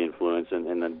big influence, and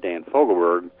then Dan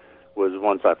Fogelberg was,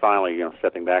 once I finally,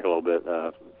 stepping back a little bit,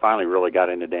 finally really got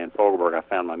into Dan Fogelberg, I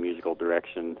found my musical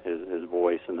direction. His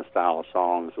voice and the style of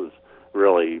songs was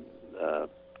really,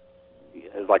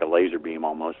 it was like a laser beam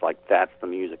almost, like that's the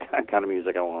music, kind of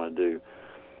music I want to do.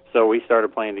 so we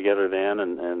started playing together then,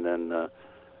 and then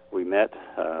we met,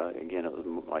 again, it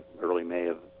was like early May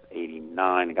of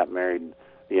 89, and got married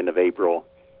the end of April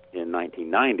in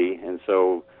 1990, and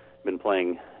so been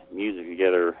playing music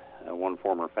together in one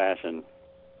form or fashion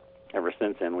ever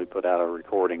since then. We put out a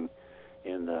recording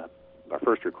our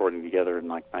first recording together in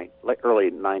like early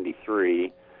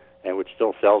 93, and which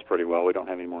still sells pretty well. We don't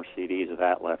have any more CDs of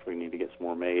that left. We need to get some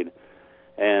more made.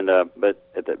 And but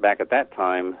back at that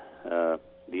time, the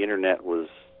internet was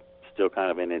still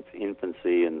kind of in its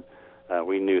infancy, and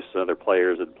we knew some other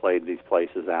players that played these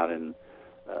places out in.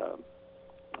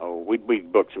 We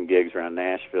booked some gigs around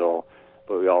Nashville,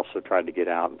 but we also tried to get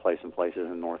out and play some places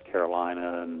in North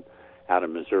Carolina and out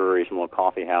in Missouri, some little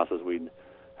coffee houses we'd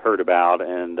heard about,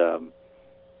 and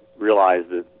realized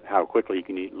that how quickly you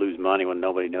can lose money when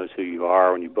nobody knows who you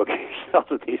are when you book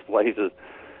yourself at these places.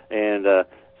 And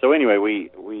so anyway,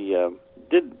 we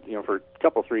did, for a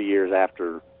couple, 3 years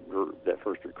after that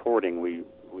first recording, we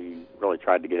really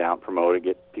tried to get out and promote it,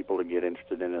 get people to get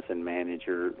interested in us and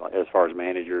as far as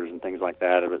managers and things like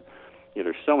that. But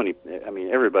there's so many. I mean,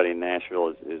 everybody in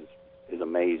Nashville is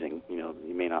amazing. You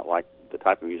may not like the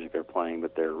type of music they're playing,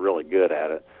 but they're really good at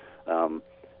it.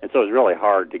 And so it's really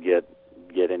hard to get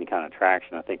any kind of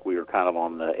traction. I think we were kind of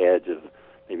on the edge of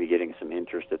maybe getting some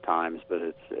interest at times, but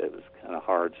it was kind of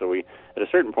hard. So at a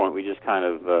certain point, we just kind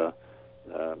of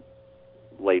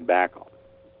laid back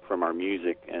from our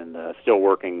music and still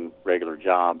working regular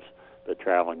jobs, but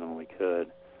traveling when we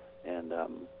could. And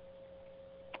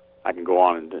I can go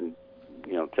on and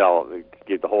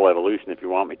give the whole evolution if you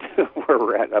want me to, where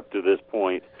we're at up to this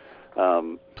point.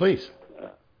 Please.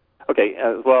 Okay,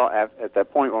 well, at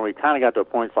that point when we kind of got to a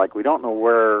point, it's like we don't know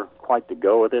where quite to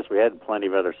go with this. We had plenty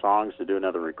of other songs to do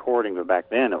another recording, but back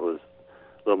then it was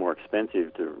a little more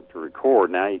expensive to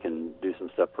record. Now you can do some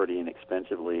stuff pretty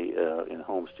inexpensively in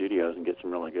home studios and get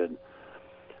some really good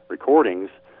recordings.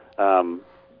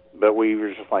 But we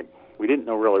were just like, we didn't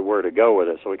know really where to go with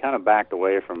it, so we kind of backed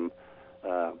away from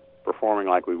performing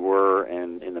like we were.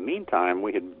 And in the meantime,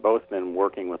 we had both been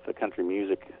working with the Country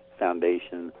Music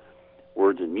Foundation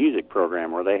Words and Music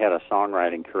program, where they had a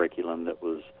songwriting curriculum that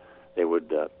they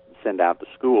would send out to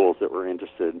schools that were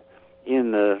interested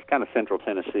in the kind of central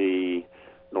Tennessee,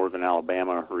 northern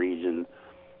Alabama region.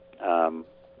 And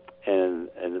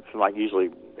it's like usually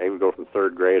they would go from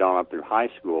third grade on up through high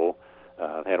school.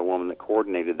 They had a woman that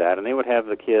coordinated that, and they would have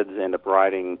the kids end up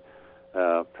trying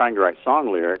to write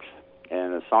song lyrics.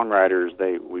 And as songwriters,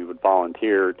 we would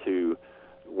volunteer to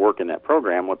work in that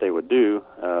program. What they would do,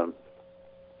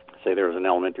 say there was an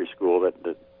elementary school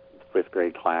that fifth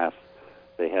grade class,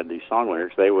 they had these song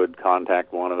lyrics. They would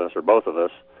contact one of us or both of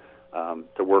us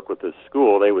to work with the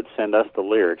school. They would send us the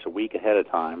lyrics a week ahead of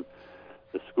time.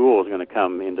 The school is going to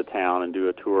come into town and do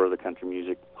a tour of the Country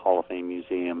Music Hall of Fame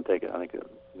Museum,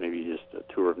 maybe just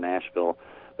a tour of Nashville.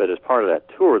 But as part of that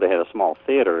tour, they had a small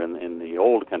theater in the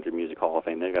old Country Music Hall of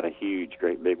Fame. They've got a huge,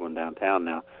 great big one downtown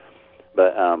now.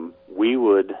 But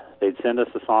they'd send us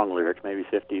the song lyrics, maybe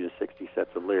 50 to 60 sets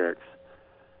of lyrics,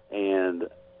 and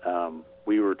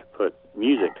we were to put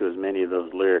music to as many of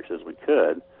those lyrics as we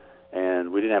could.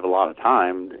 And we didn't have a lot of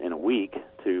time in a week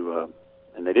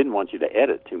and they didn't want you to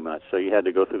edit too much, so you had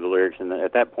to go through the lyrics, and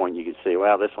at that point you could say,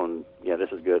 well, this one, this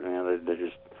is good.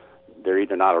 They're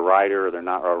either not a writer or they're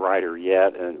not a writer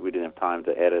yet, and we didn't have time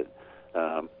to edit,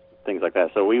 things like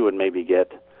that. So we would maybe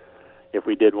get, if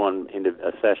we did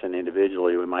a session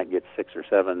individually, we might get 6 or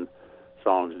 7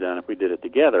 songs done. If we did it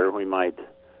together, we might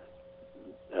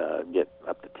get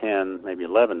up to 10, maybe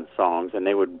 11 songs, and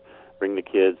they would bring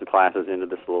the classes into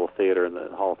this little theater in the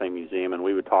Hall of Fame Museum, and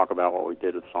we would talk about what we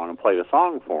did with the song and play the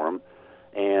song for them.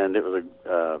 And it was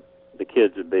the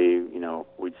kids would be,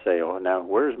 we'd say, oh, now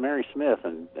where's Mary Smith?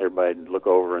 And everybody'd look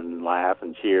over and laugh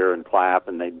and cheer and clap,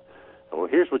 and they'd, well,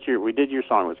 here's we did your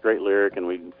song. It was a great lyric,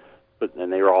 and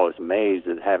and they were always amazed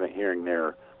at hearing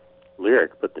their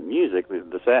lyric. But the music,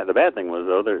 the bad thing was,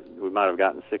 though, we might have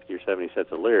gotten 60 or 70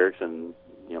 sets of lyrics, and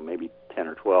maybe 10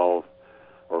 or 12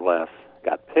 or less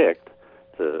got picked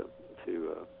to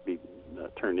be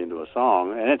turned into a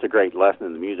song. And it's a great lesson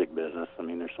in the music business. I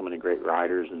mean, there's so many great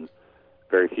writers, and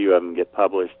very few of them get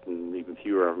published, and even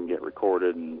fewer of them get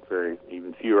recorded, and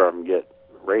even fewer of them get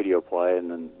radio play, and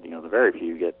then the very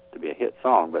few get to be a hit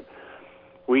song. But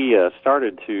we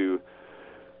started to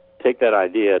take that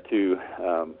idea to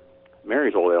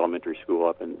Mary's old elementary school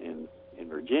up in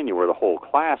Virginia, where the whole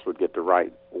class would get to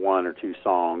write 1 or 2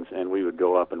 songs, and we would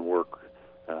go up and work.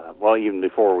 Even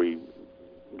before we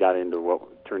got into what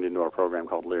turned into our program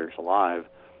called Lyrics Alive,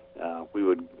 we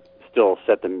would still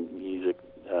set the music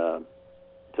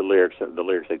to lyrics, the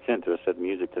lyrics they'd sent to us, set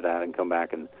music to that, and come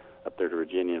back and up there to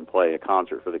Virginia and play a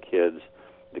concert for the kids.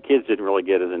 The kids didn't really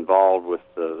get as involved with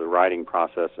the writing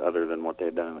process other than what they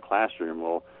had done in the classroom.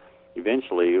 Well,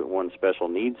 eventually, one special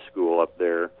needs school up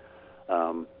there,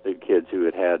 the kids who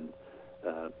had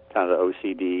kind of the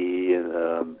OCD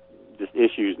and just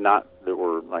issues, not that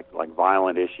were like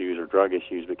violent issues or drug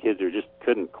issues, but kids who just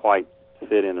couldn't quite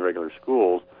fit in the regular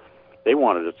schools, they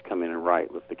wanted us to come in and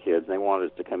write with the kids. They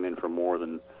wanted us to come in for more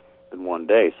than one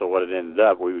day. So what it ended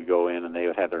up, we would go in and they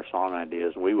would have their song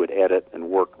ideas, and we would edit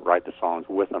and write the songs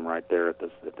with them right there at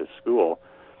this school.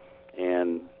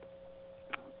 And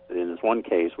in this one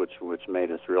case, which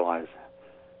made us realize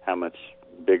how much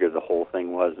bigger the whole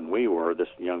thing was than we were, this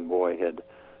young boy had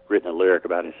written a lyric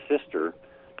about his sister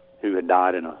who had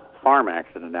died in a farm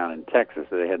accident down in Texas.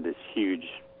 So they had this huge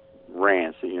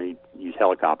ranch. So, you use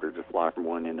helicopters to fly from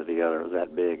one end to the other. It was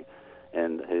that big.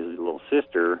 And his little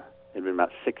sister, it had been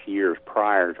about 6 years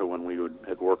prior to when we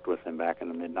had worked with him back in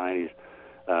the mid-'90s.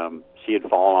 She had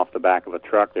fallen off the back of a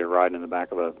truck. They were riding in the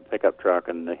back of a pickup truck,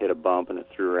 and they hit a bump, and it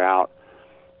threw her out.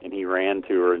 And he ran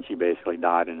to her, and she basically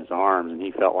died in his arms. And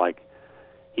he felt like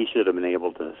he should have been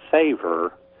able to save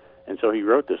her. And so he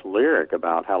wrote this lyric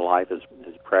about how life is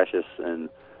precious, and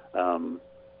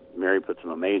Mary put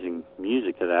some amazing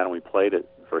music to that, and we played it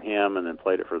for him and then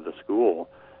played it for the school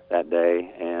that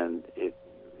day, and it,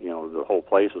 the whole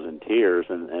place was in tears,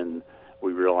 and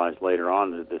we realized later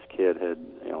on that this kid had,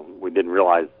 we didn't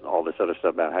realize all this other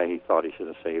stuff about how he thought he should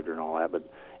have saved her and all that, but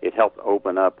it helped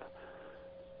open up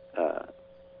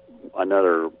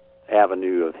another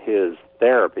avenue of his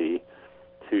therapy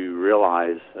to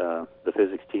realize the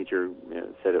physics teacher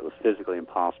said it was physically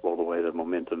impossible, the way the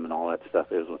momentum and all that stuff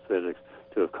is with physics,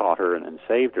 to have caught her and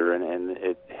saved her. And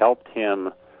it helped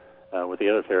him, with the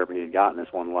other therapy he had gotten,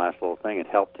 this one last little thing, it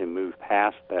helped him move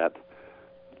past that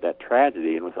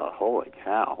tragedy. And we thought, holy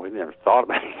cow, we never thought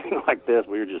about anything like this.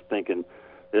 We were just thinking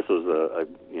this was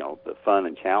the fun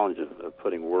and challenge of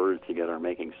putting words together and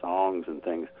making songs and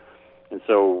things. And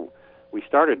so we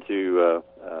started to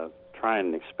try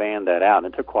and expand that out,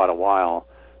 and it took quite a while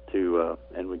to,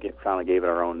 and we finally gave it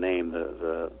our own name,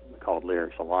 called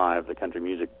Lyrics Alive. The country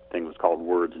music thing was called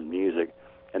Words and Music,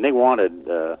 and they wanted,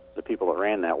 the people that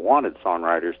ran that wanted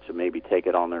songwriters to maybe take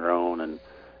it on their own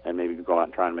and maybe go out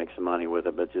and try and make some money with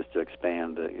it, but just to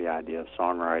expand the idea of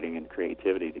songwriting and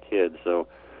creativity to kids. So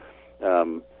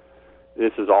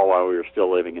this is all while we were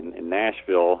still living in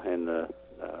Nashville in the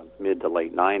mid to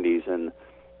late 90s, and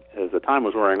as the time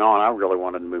was wearing on, I really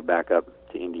wanted to move back up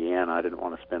to Indiana. I didn't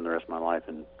want to spend the rest of my life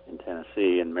in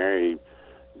Tennessee, and Mary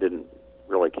didn't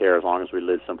really care as long as we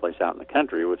lived someplace out in the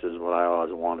country, which is what I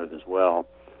always wanted as well.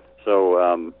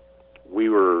 So we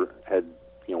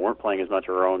weren't playing as much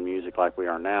of our own music like we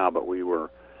are now, but we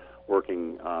were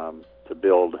working to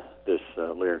build this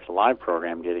Lyrics Alive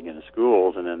program, getting into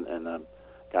schools, and the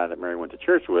guy that Mary went to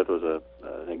church with was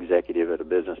an executive at a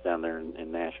business down there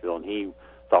in Nashville, and he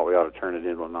thought we ought to turn it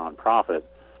into a nonprofit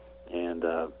and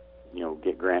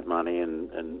get grant money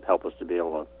and help us to be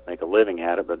able to make a living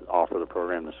at it, but offer the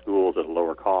program to schools at a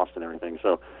lower cost and everything.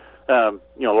 So a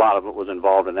lot of it was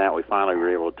involved in that. We finally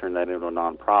were able to turn that into a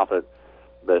nonprofit,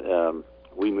 but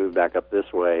we moved back up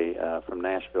this way from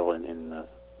Nashville in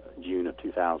June of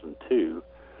 2002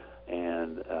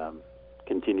 and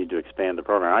continued to expand the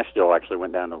program. I still actually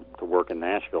went down to work in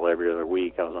Nashville every other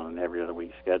week. I was on an every other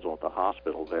week schedule at the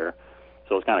hospital there.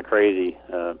 So it's kind of crazy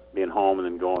being home and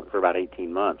then going for about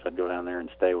 18 months. I'd go down there and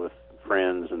stay with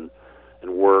friends and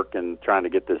work and trying to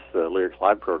get this Lyrics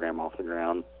Live program off the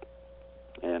ground.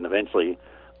 And eventually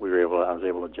I was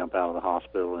able to jump out of the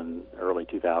hospital in early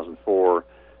 2004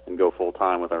 and go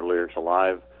full-time with our Lyrics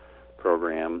Alive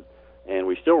program. And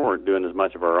we still weren't doing as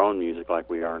much of our own music like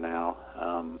we are now.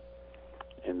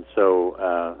 And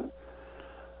so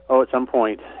at some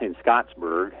point in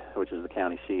Scottsburg, which is the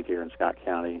county seat here in Scott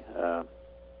County,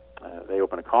 they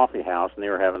opened a coffee house, and they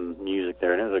were having music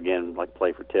there. And it was, again, like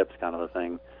play for tips kind of a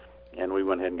thing. And we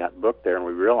went ahead and got booked there, and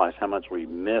we realized how much we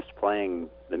missed playing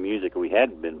the music we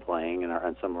had been playing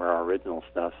and some of our original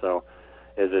stuff. So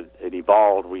as it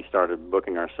evolved, we started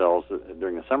booking ourselves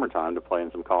during the summertime to play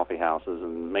in some coffee houses,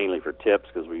 and mainly for tips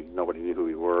because nobody knew who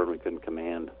we were, and we couldn't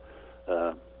command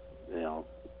a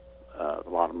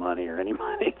lot of money or any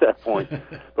money at that point.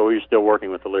 But we were still working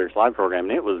with the Lyrics Live program,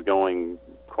 and it was going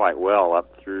quite well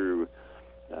up through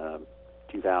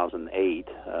 2008.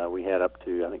 We had up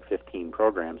to, I think, 15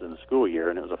 programs in the school year,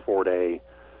 and it was a 4-day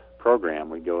program.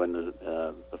 We'd go into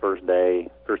the first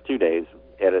 2 days,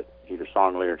 edit either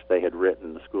song lyrics they had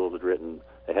written, the schools had written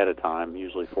ahead of time,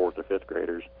 usually 4th or 5th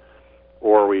graders,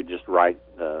 or we'd just write,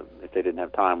 if they didn't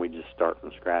have time, we'd just start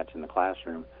from scratch in the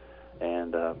classroom.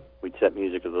 and we'd set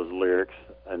music to those lyrics,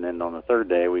 and then on the third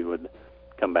day we would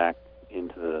come back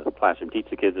into the classroom, teach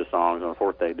the kids the songs. On the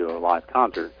fourth day, do a live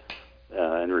concert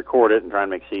and record it and try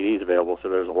and make CDs available. So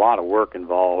there's a lot of work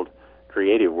involved,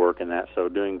 creative work in that. So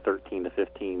doing 13 to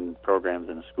 15 programs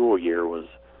in a school year was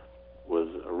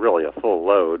really a full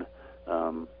load,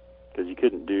 because you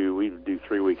couldn't do, we would do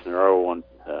 3 weeks in a row at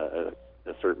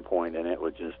a certain point, and it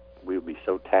would just, we would be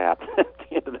so tapped at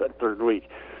the end of that third week,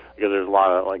 because there's a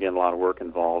lot of work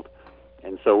involved.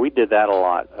 And so we did that a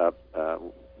lot,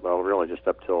 really just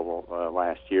up till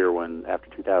last year, when after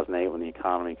 2008, when the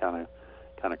economy kind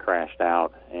of crashed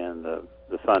out, and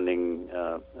the funding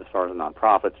as far as the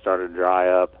nonprofits started to dry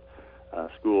up.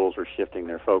 Schools were shifting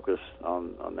their focus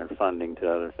on their funding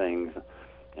to other things,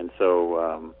 and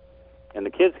so and the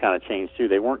kids kind of changed too.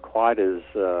 They weren't quite as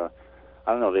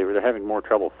they're having more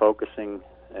trouble focusing,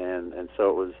 and so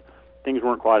it was, things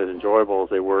weren't quite as enjoyable as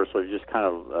they were. So we just kind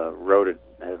of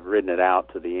have ridden it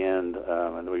out to the end,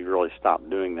 and we've really stopped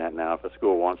doing that now. If a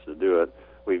school wants to do it,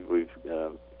 we've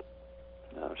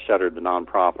shuttered the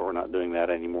nonprofit. We're not doing that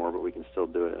anymore, but we can still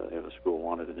do it if a school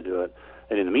wanted to do it.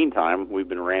 And in the meantime, we've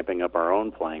been ramping up our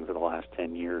own playing for the last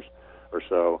 10 years or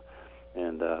so,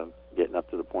 and getting up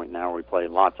to the point now where we play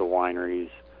lots of wineries.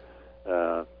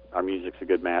 Our music's a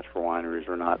good match for wineries.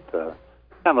 We're not kind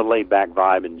of a laid-back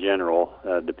vibe in general,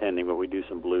 depending, but we do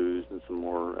some blues and some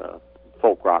more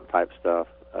folk rock type stuff,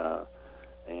 but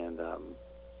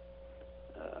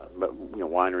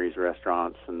wineries,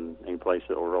 restaurants, and any place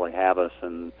that will really have us.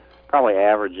 And probably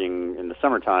averaging in the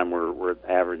summertime, we're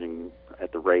averaging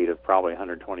at the rate of probably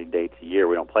 120 dates a year.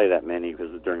 We don't play that many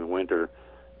because during the winter,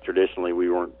 traditionally we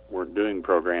weren't doing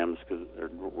programs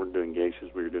weren't doing gigs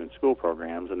because we were doing school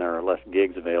programs, and there are less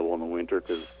gigs available in the winter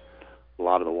because a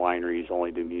lot of the wineries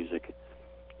only do music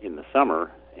in the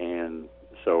summer, and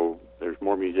so there's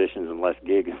more musicians and less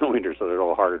gigs in the winter, so they're a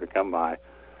little harder to come by.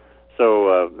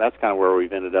 So that's kind of where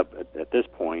we've ended up at this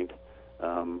point.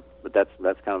 But that's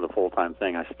kind of the full-time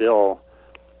thing. I still,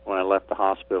 when I left the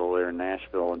hospital there in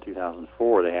Nashville in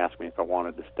 2004, they asked me if I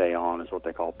wanted to stay on as what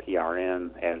they call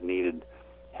PRN, as needed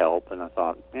help, and I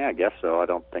thought, yeah, I guess so. I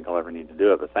don't think I'll ever need to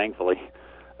do it, but thankfully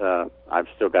I've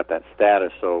still got that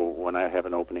status, so when I have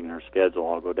an opening in our schedule,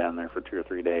 I'll go down there for 2 or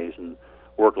 3 days and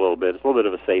work a little bit. It's a little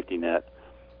bit of a safety net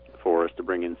for us to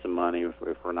bring in some money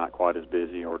if we're not quite as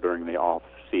busy, or during the off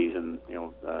season,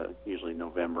 usually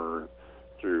November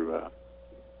through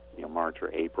March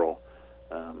or April.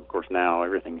 Of course, now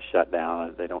everything's shut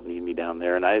down. They don't need me down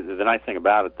there. And the nice thing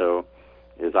about it, though,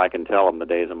 is I can tell them the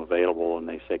days I'm available, and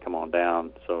they say, come on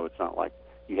down. So it's not like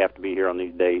you have to be here on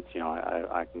these dates.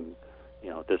 I can,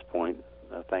 at this point,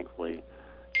 thankfully,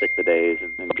 pick the days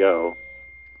and go.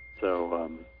 So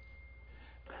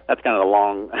that's kind of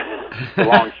the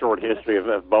long, short history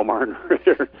of Bo Martin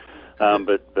Ritter.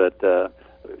 But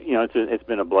it's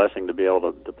been a blessing to be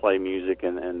able to play music,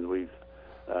 and we've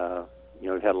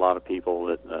we've had a lot of people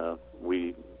that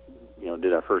we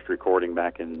did our first recording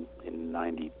back in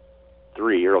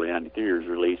 93, early 93 was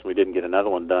released. We didn't get another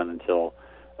one done until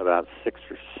about 6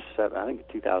 or 7, I think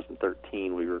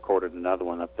 2013. We recorded another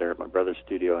one up there at my brother's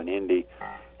studio in Indy,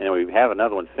 and we have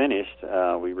another one finished.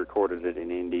 We recorded it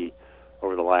in Indy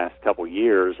over the last couple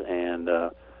years, and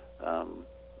a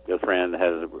friend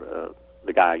has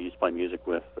the guy I used to play music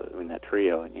with in that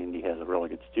trio in Indy has a really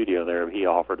good studio there. He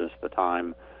offered us the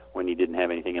time when he didn't have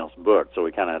anything else booked, so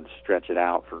we kind of had to stretch it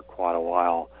out for quite a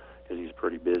while because he's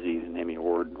pretty busy. He's an Emmy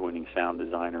Award-winning sound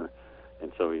designer,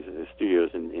 and so his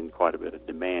studio's in quite a bit of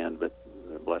demand, but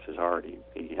bless his heart,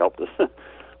 he helped us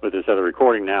with this other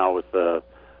recording now with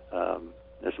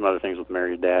there's some other things with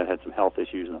Mary's dad, had some health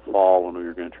issues in the fall when we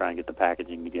were going to try and get the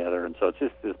packaging together, and so it's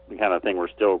just this kind of thing. We're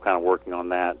still kind of working on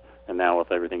that, and now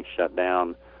with everything shut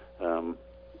down,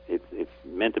 it's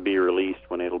meant to be released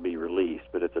when it'll be released,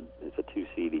 but it's a 2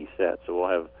 CD set, so we'll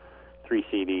have 3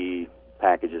 CD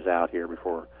packages out here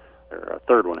before, or a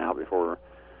third one out before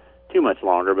too much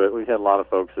longer. But we've had a lot of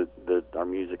folks that our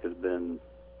music has been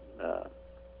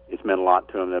it's meant a lot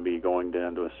to them. They'll be going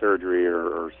down to a surgery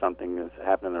or something that's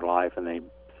happened in their life, and they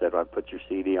said, "I put your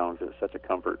CD on because it's such a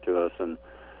comfort to us." And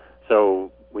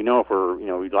so we know if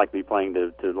we'd like to be playing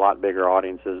to a lot bigger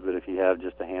audiences, but if you have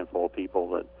just a handful of people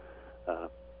that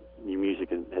your music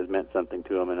has meant something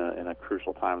to them in a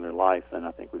crucial time in their life, then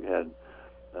I think we've had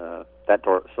that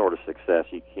sort of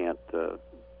success. You can't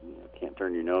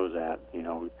turn your nose at.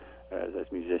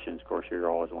 As musicians, of course, you're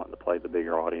always wanting to play the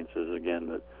bigger audiences.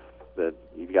 Again, that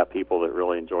you've got people that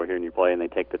really enjoy hearing you play, and they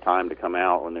take the time to come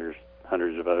out when there's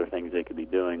hundreds of other things they could be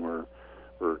doing.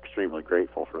 We're extremely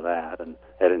grateful for that, and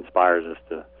it inspires us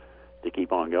to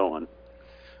keep on going.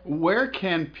 Where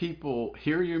can people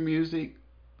hear your music,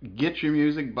 get your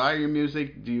music, buy your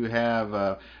music? Do you have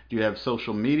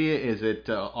social media? Is it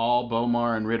all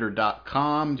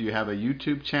BomarandRitter.com? Do you have a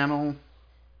YouTube channel?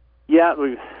 Yeah,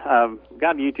 we've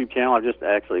got a YouTube channel. I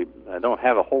don't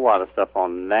have a whole lot of stuff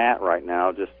on that right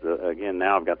now. Just again,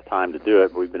 now I've got the time to do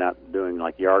it. But we've been out doing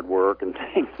like yard work and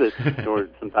things that or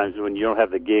sometimes when you don't have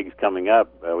the gigs coming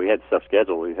up, we had stuff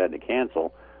scheduled we've had to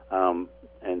cancel.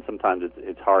 And sometimes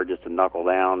it's hard just to knuckle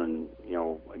down and,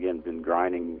 again, been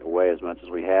grinding away as much as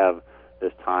we have.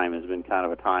 This time has been kind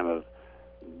of a time of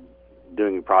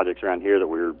doing projects around here that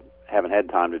we haven't had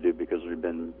time to do because we've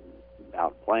been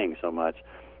out playing so much.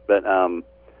 But I've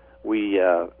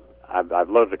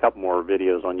loaded a couple more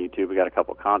videos on YouTube. We got a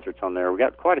couple concerts on there. We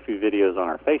got quite a few videos on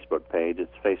our Facebook page.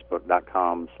 It's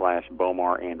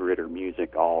facebook.com/Bomar and Ritter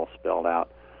Music, all spelled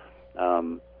out.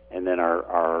 And then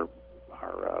our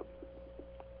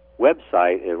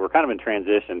website, we're kind of in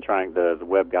transition, trying the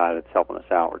web guy that's helping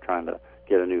us out, we're trying to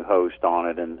get a new host on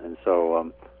it, and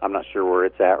so I'm not sure where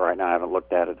it's at right now. I haven't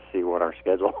looked at it to see what our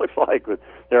schedule looks like, but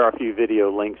there are a few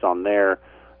video links on there.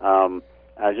 I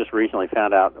just recently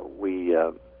found out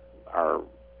our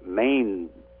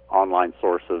main online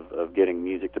source of getting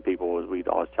music to people is we'd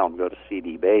always tell them to go to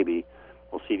CD Baby.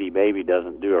 Well, CD Baby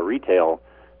doesn't do a retail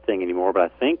thing anymore, but I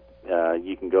think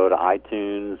you can go to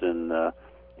iTunes and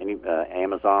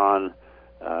Amazon,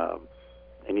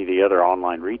 any of the other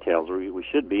online retailers. We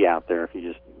should be out there if you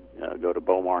just go to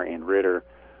Bomar and Ritter.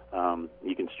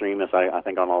 You can stream us, I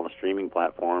think, on all the streaming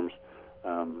platforms.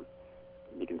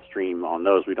 You can stream on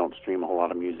those. We don't stream a whole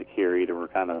lot of music here either. We're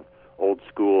kind of old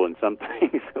school in some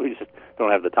things. We just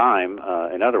don't have the time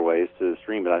in other ways to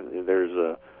stream. But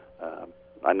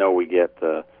I know we get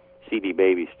CD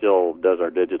Baby still does our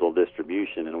digital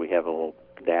distribution, and we have a little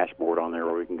dashboard on there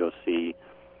where we can go see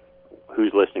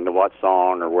who's listening to what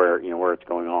song or where it's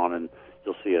going on, and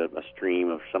you'll see a stream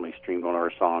of somebody streamed one of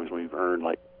our songs. We've earned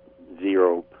like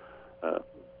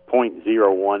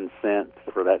 0.01 cents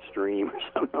for that stream or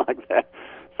something like that.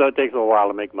 So it takes a while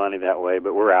to make money that way,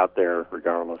 but we're out there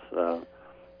regardless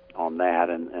on that,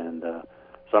 and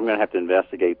so I'm going to have to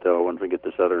investigate though once we get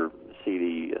this other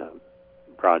CD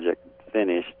project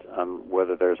finished,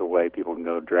 whether there's a way people can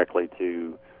go directly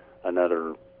to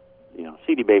another.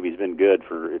 CD Baby's been good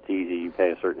for, it's easy, you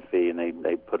pay a certain fee, and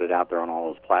they put it out there on all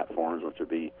those platforms, which would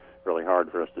be really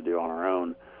hard for us to do on our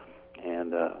own.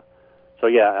 And so,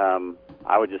 yeah,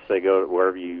 I would just say go to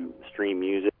wherever you stream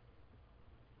music,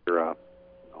 or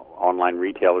online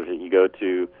retailers that you go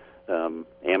to.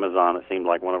 Amazon, it seemed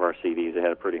like one of our CDs, they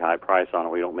had a pretty high price on it.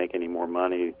 We don't make any more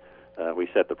money. We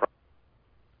set the price.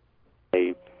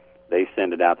 They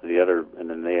send it out to the other, and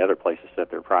then the other places set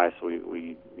their price.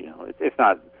 It's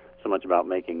not so much about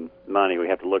making money. We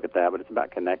have to look at that, but it's about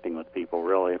connecting with people,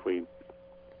 really. If we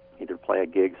either play a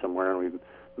gig somewhere and we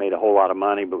made a whole lot of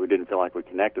money, but we didn't feel like we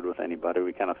connected with anybody,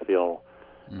 we kind of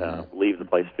leave the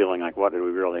place feeling like, what did we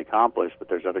really accomplish? But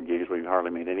there's other gigs we've hardly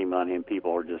made any money, and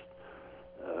people are just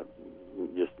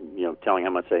telling how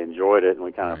much they enjoyed it, and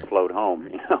we kind of float home,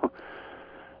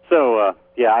 So,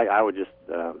 I would just...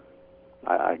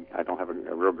 I don't have a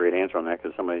real great answer on that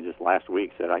because somebody just last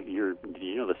week said, "Do you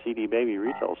know the CD Baby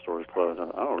retail store is closed?" I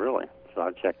thought, "Oh, really?" So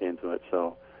I checked into it.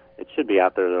 So it should be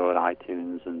out there though at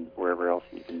iTunes and wherever else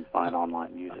you can find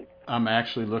online music. I'm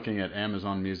actually looking at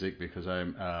Amazon Music because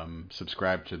I'm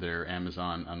subscribed to their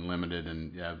Amazon Unlimited,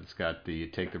 and it's got the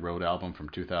Take the Road album from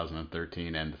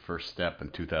 2013 and the First Step in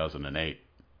 2008.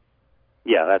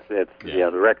 Yeah, that's it.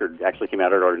 Yeah, the record actually came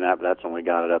out earlier than that, but that's when we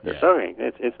got it up there. Yeah. So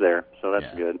it's there. So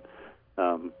that's good.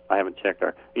 I haven't checked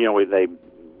our.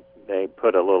 They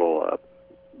put a little.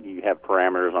 You have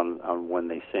parameters on when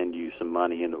they send you some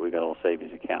money into. We got a little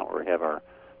savings account where we have our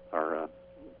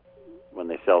when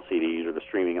they sell CDs or the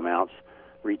streaming amounts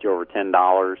reach over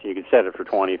 $10. You can set it for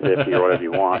 20, 50, or whatever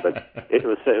you want. But it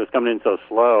was coming in so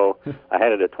slow. I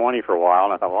had it at 20 for a while,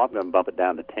 and I thought, well, I'm going to bump it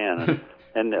down to 10.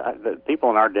 And the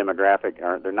people in our demographic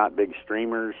they're not big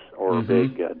streamers or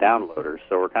big downloaders,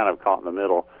 so we're kind of caught in the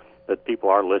middle. But people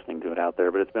are listening to it out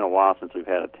there. But it's been a while since we've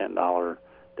had a $10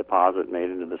 deposit made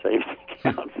into the savings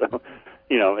account. So,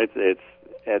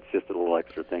 it's just a little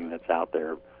extra thing that's out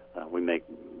there. We make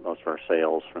most of our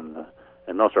sales and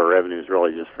most of our revenues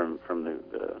really just from the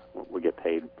we get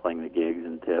paid playing the gigs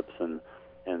and tips, and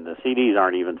the CDs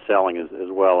aren't even selling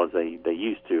as well as they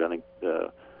used to. I think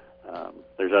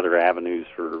there's other avenues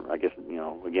for, I guess,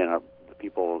 again, the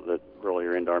people that really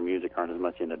are into our music aren't as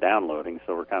much into downloading,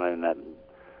 so we're kind of in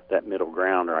that middle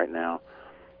ground right now.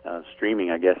 Streaming,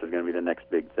 I guess, is going to be the next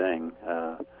big thing,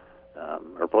 or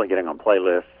getting on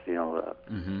playlists,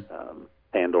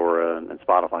 Pandora and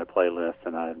Spotify playlists,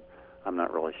 and I'm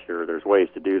not really sure. There's ways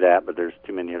to do that, but there's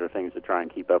too many other things to try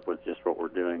and keep up with just what we're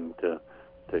doing to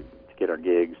get our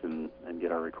gigs and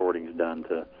get our recordings done.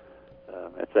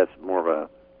 That's more of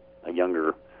a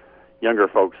younger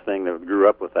folks thing that grew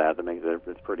up with that makes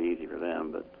it's pretty easy for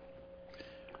them. But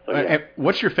so, yeah.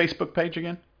 What's your Facebook page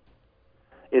again?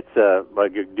 It's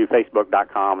like you do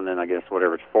Facebook.com, and then I guess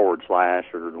whatever it's / or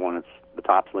the one that's the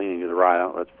top's leaning to the right, I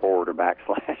don't know if it's forward or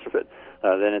backslash, but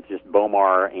then it's just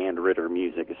Bomar and Ritter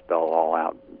Music is spelled all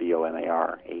out,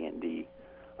 BOMARANDRITTER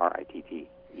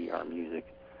Music.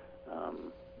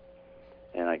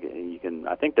 And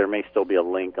I think there may still be a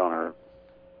link on our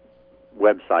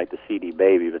website to CD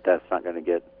Baby, but that's not going to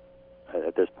get,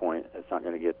 at this point, it's not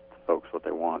going to get folks what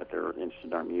they want if they're interested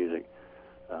in our music.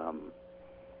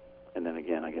 And then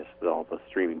again, I guess with all the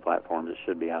streaming platforms, it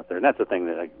should be out there. And that's the thing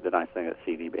the nice thing that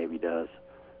CD Baby does,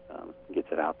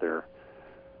 gets it out there.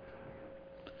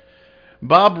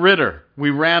 Bob Ritter, we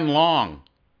ran long.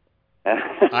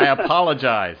 I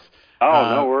apologize.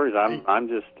 Oh, no worries. I'm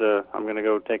just I'm going to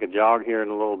go take a jog here in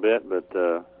a little bit, but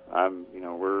we're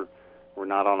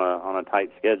not on a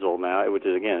tight schedule now, which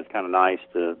is, again, it's kind of nice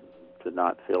to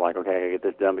not feel like, okay, I got to get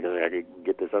this done because I got to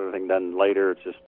get this other thing done later. It's just